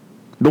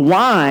 The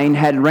wine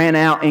had ran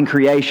out in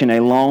creation a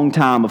long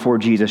time before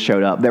Jesus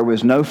showed up. There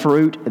was no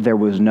fruit, there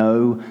was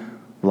no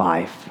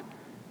life.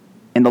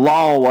 And the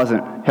law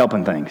wasn't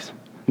helping things.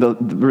 The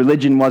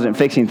religion wasn't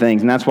fixing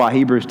things, and that's why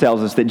Hebrews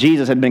tells us that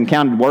Jesus had been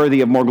counted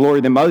worthy of more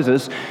glory than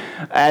Moses,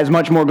 as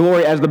much more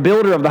glory as the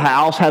builder of the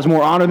house has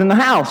more honor than the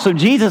house. So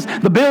Jesus,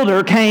 the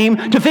builder,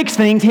 came to fix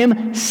things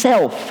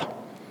himself.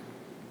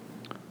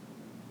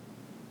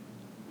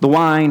 The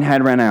wine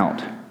had run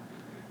out,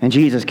 and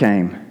Jesus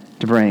came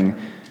to bring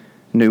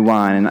new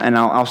wine. And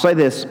I'll say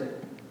this.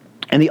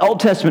 In the Old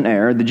Testament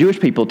era, the Jewish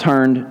people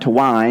turned to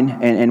wine,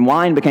 and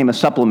wine became a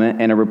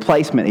supplement and a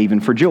replacement even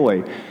for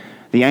joy.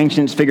 The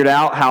ancients figured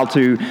out how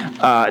to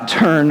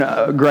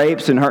turn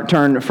grapes and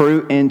turn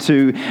fruit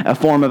into a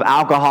form of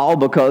alcohol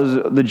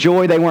because the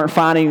joy they weren't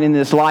finding in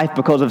this life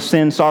because of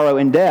sin, sorrow,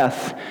 and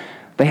death,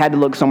 they had to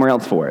look somewhere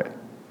else for it.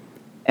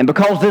 And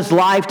because this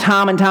life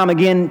time and time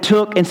again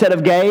took instead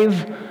of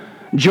gave,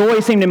 joy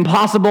seemed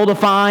impossible to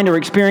find or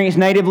experience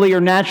natively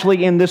or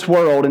naturally in this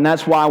world, and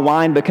that's why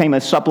wine became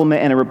a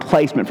supplement and a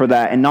replacement for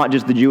that, and not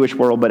just the Jewish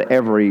world, but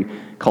every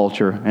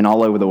culture and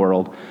all over the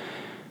world.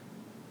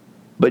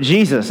 But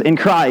Jesus, in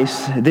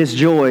Christ, this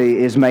joy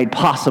is made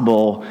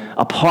possible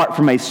apart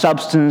from a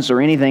substance or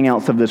anything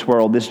else of this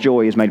world. This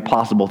joy is made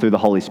possible through the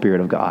Holy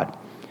Spirit of God.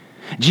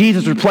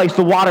 Jesus replaced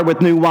the water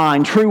with new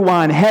wine, true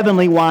wine,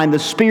 heavenly wine, the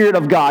Spirit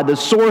of God, the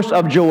source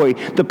of joy,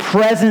 the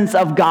presence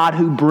of God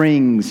who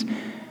brings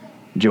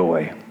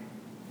joy.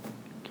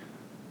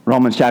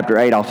 Romans chapter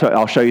 8,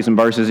 I'll show you some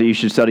verses that you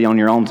should study on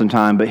your own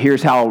sometime, but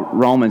here's how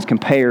Romans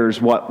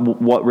compares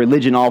what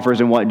religion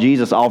offers and what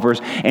Jesus offers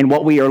and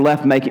what we are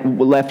left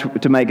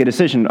to make a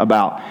decision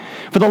about.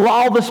 For the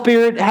law of the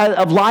Spirit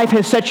of life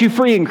has set you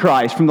free in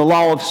Christ from the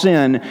law of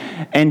sin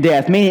and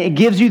death, meaning it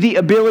gives you the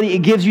ability,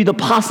 it gives you the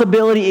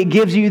possibility, it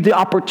gives you the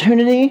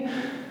opportunity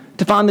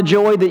to find the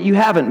joy that you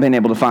haven't been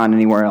able to find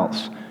anywhere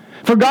else.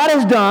 For God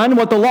has done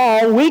what the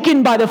law,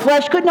 weakened by the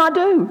flesh, could not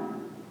do.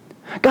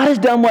 God has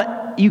done what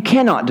you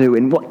cannot do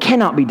and what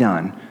cannot be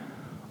done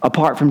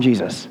apart from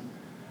Jesus.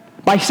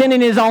 By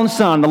sending His own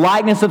Son, the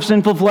likeness of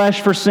sinful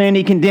flesh for sin,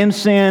 He condemned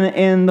sin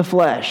in the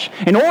flesh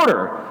in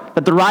order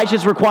that the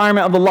righteous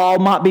requirement of the law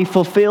might be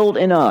fulfilled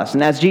in us.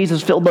 And as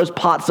Jesus filled those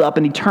pots up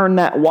and He turned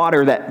that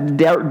water, that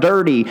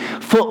dirty,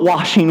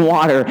 foot-washing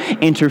water,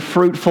 into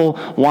fruitful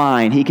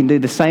wine, He can do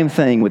the same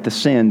thing with the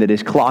sin that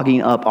is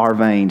clogging up our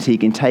veins. He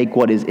can take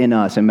what is in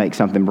us and make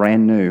something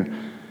brand new.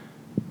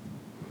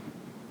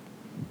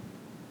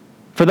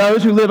 For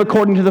those who live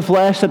according to the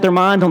flesh set their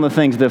minds on the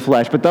things of the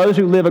flesh, but those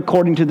who live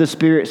according to the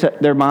Spirit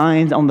set their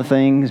minds on the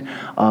things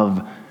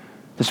of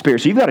the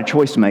Spirit. So you've got a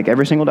choice to make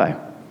every single day.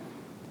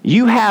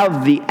 You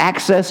have the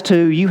access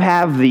to, you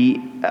have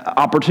the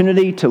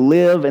opportunity to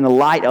live in the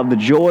light of the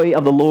joy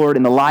of the Lord,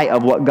 in the light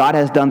of what God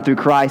has done through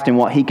Christ and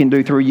what He can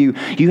do through you.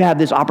 You have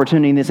this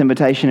opportunity and this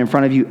invitation in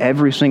front of you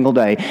every single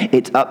day.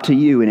 It's up to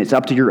you, and it's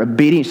up to your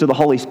obedience to the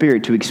Holy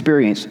Spirit to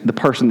experience the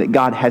person that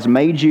God has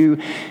made you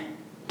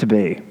to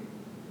be.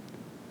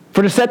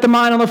 For to set the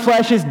mind on the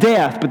flesh is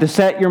death, but to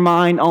set your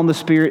mind on the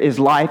Spirit is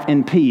life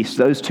and peace.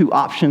 Those two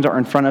options are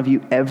in front of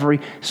you every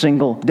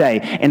single day.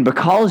 And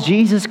because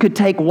Jesus could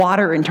take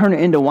water and turn it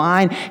into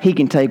wine, He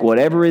can take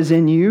whatever is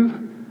in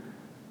you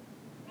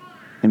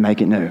and make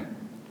it new.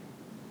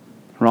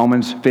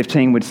 Romans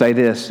 15 would say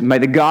this: may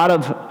the God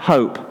of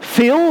hope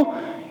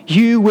fill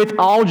you with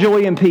all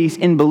joy and peace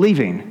in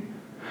believing,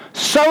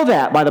 so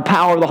that by the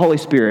power of the Holy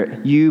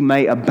Spirit you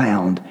may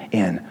abound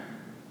in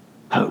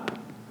hope.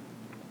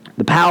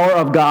 The power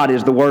of God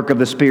is the work of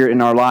the Spirit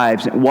in our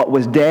lives. What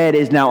was dead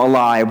is now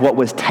alive. What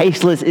was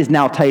tasteless is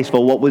now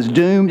tasteful. What was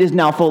doomed is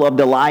now full of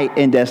delight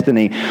and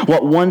destiny.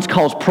 What once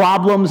caused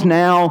problems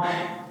now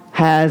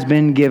has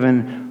been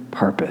given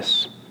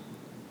purpose.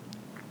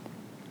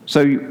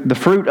 So the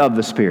fruit of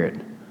the Spirit,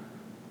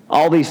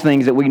 all these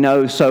things that we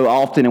know so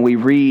often and we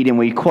read and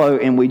we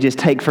quote and we just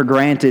take for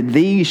granted,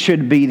 these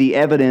should be the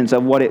evidence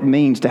of what it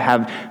means to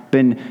have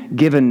been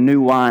given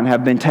new wine,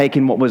 have been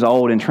taken what was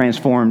old and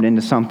transformed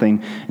into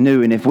something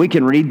new. And if we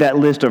can read that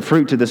list of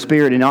fruits of the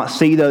Spirit and not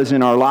see those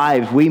in our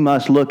lives, we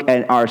must look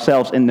at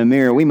ourselves in the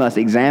mirror. We must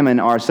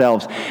examine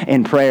ourselves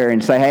in prayer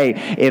and say,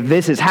 hey, if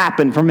this has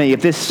happened for me,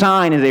 if this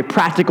sign is a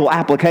practical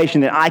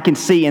application that I can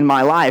see in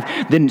my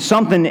life, then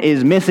something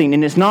is missing,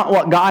 and it's not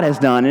what God has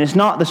done, and it's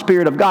not the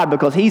Spirit of God,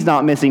 because He's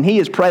not missing. He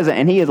is present,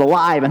 and He is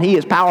alive, and He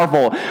is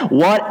powerful.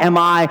 What have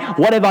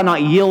I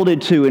not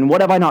yielded to, and what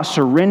have I not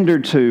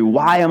surrendered to?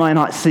 Why am I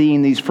not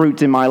seeing these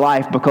fruits in my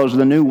life? Because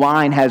the new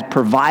wine has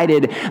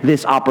provided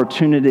this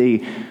opportunity.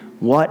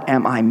 What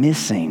am I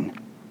missing?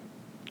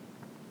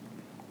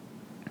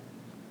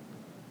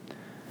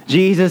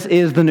 Jesus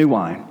is the new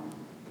wine.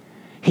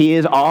 He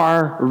is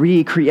our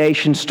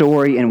recreation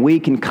story, and we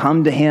can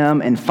come to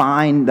Him and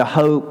find the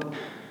hope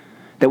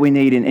that we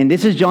need. And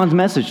this is John's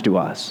message to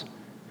us.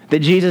 That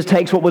Jesus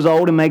takes what was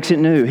old and makes it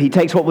new. He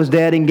takes what was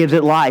dead and gives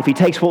it life. He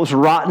takes what was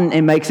rotten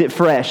and makes it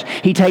fresh.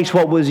 He takes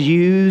what was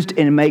used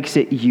and makes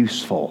it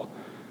useful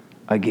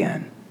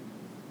again.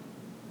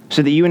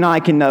 So that you and I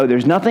can know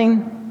there's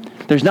nothing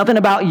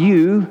about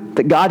you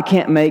that God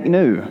can't make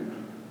new.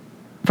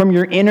 From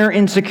your inner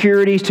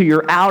insecurities to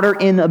your outer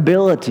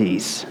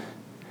inabilities.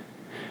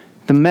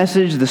 The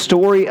message, the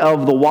story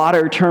of the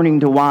water turning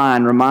to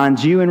wine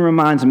reminds you and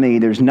reminds me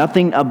there's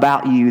nothing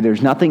about you,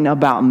 there's nothing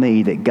about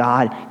me that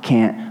God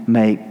can't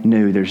make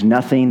new. There's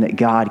nothing that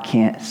God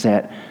can't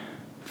set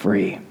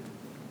free.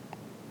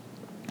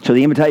 So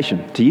the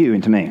invitation to you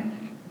and to me.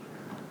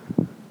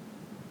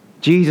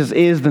 Jesus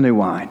is the new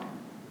wine.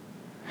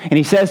 And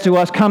He says to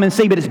us, come and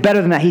see, but it's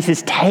better than that. He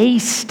says,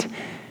 taste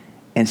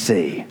and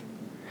see.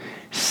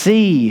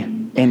 See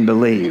and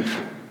believe.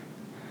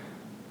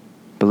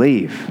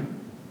 Believe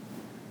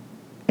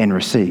and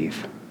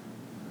receive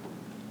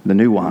the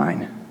new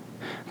wine,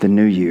 the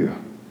new you,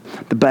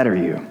 the better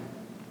you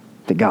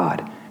that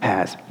God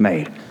has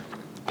made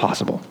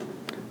possible.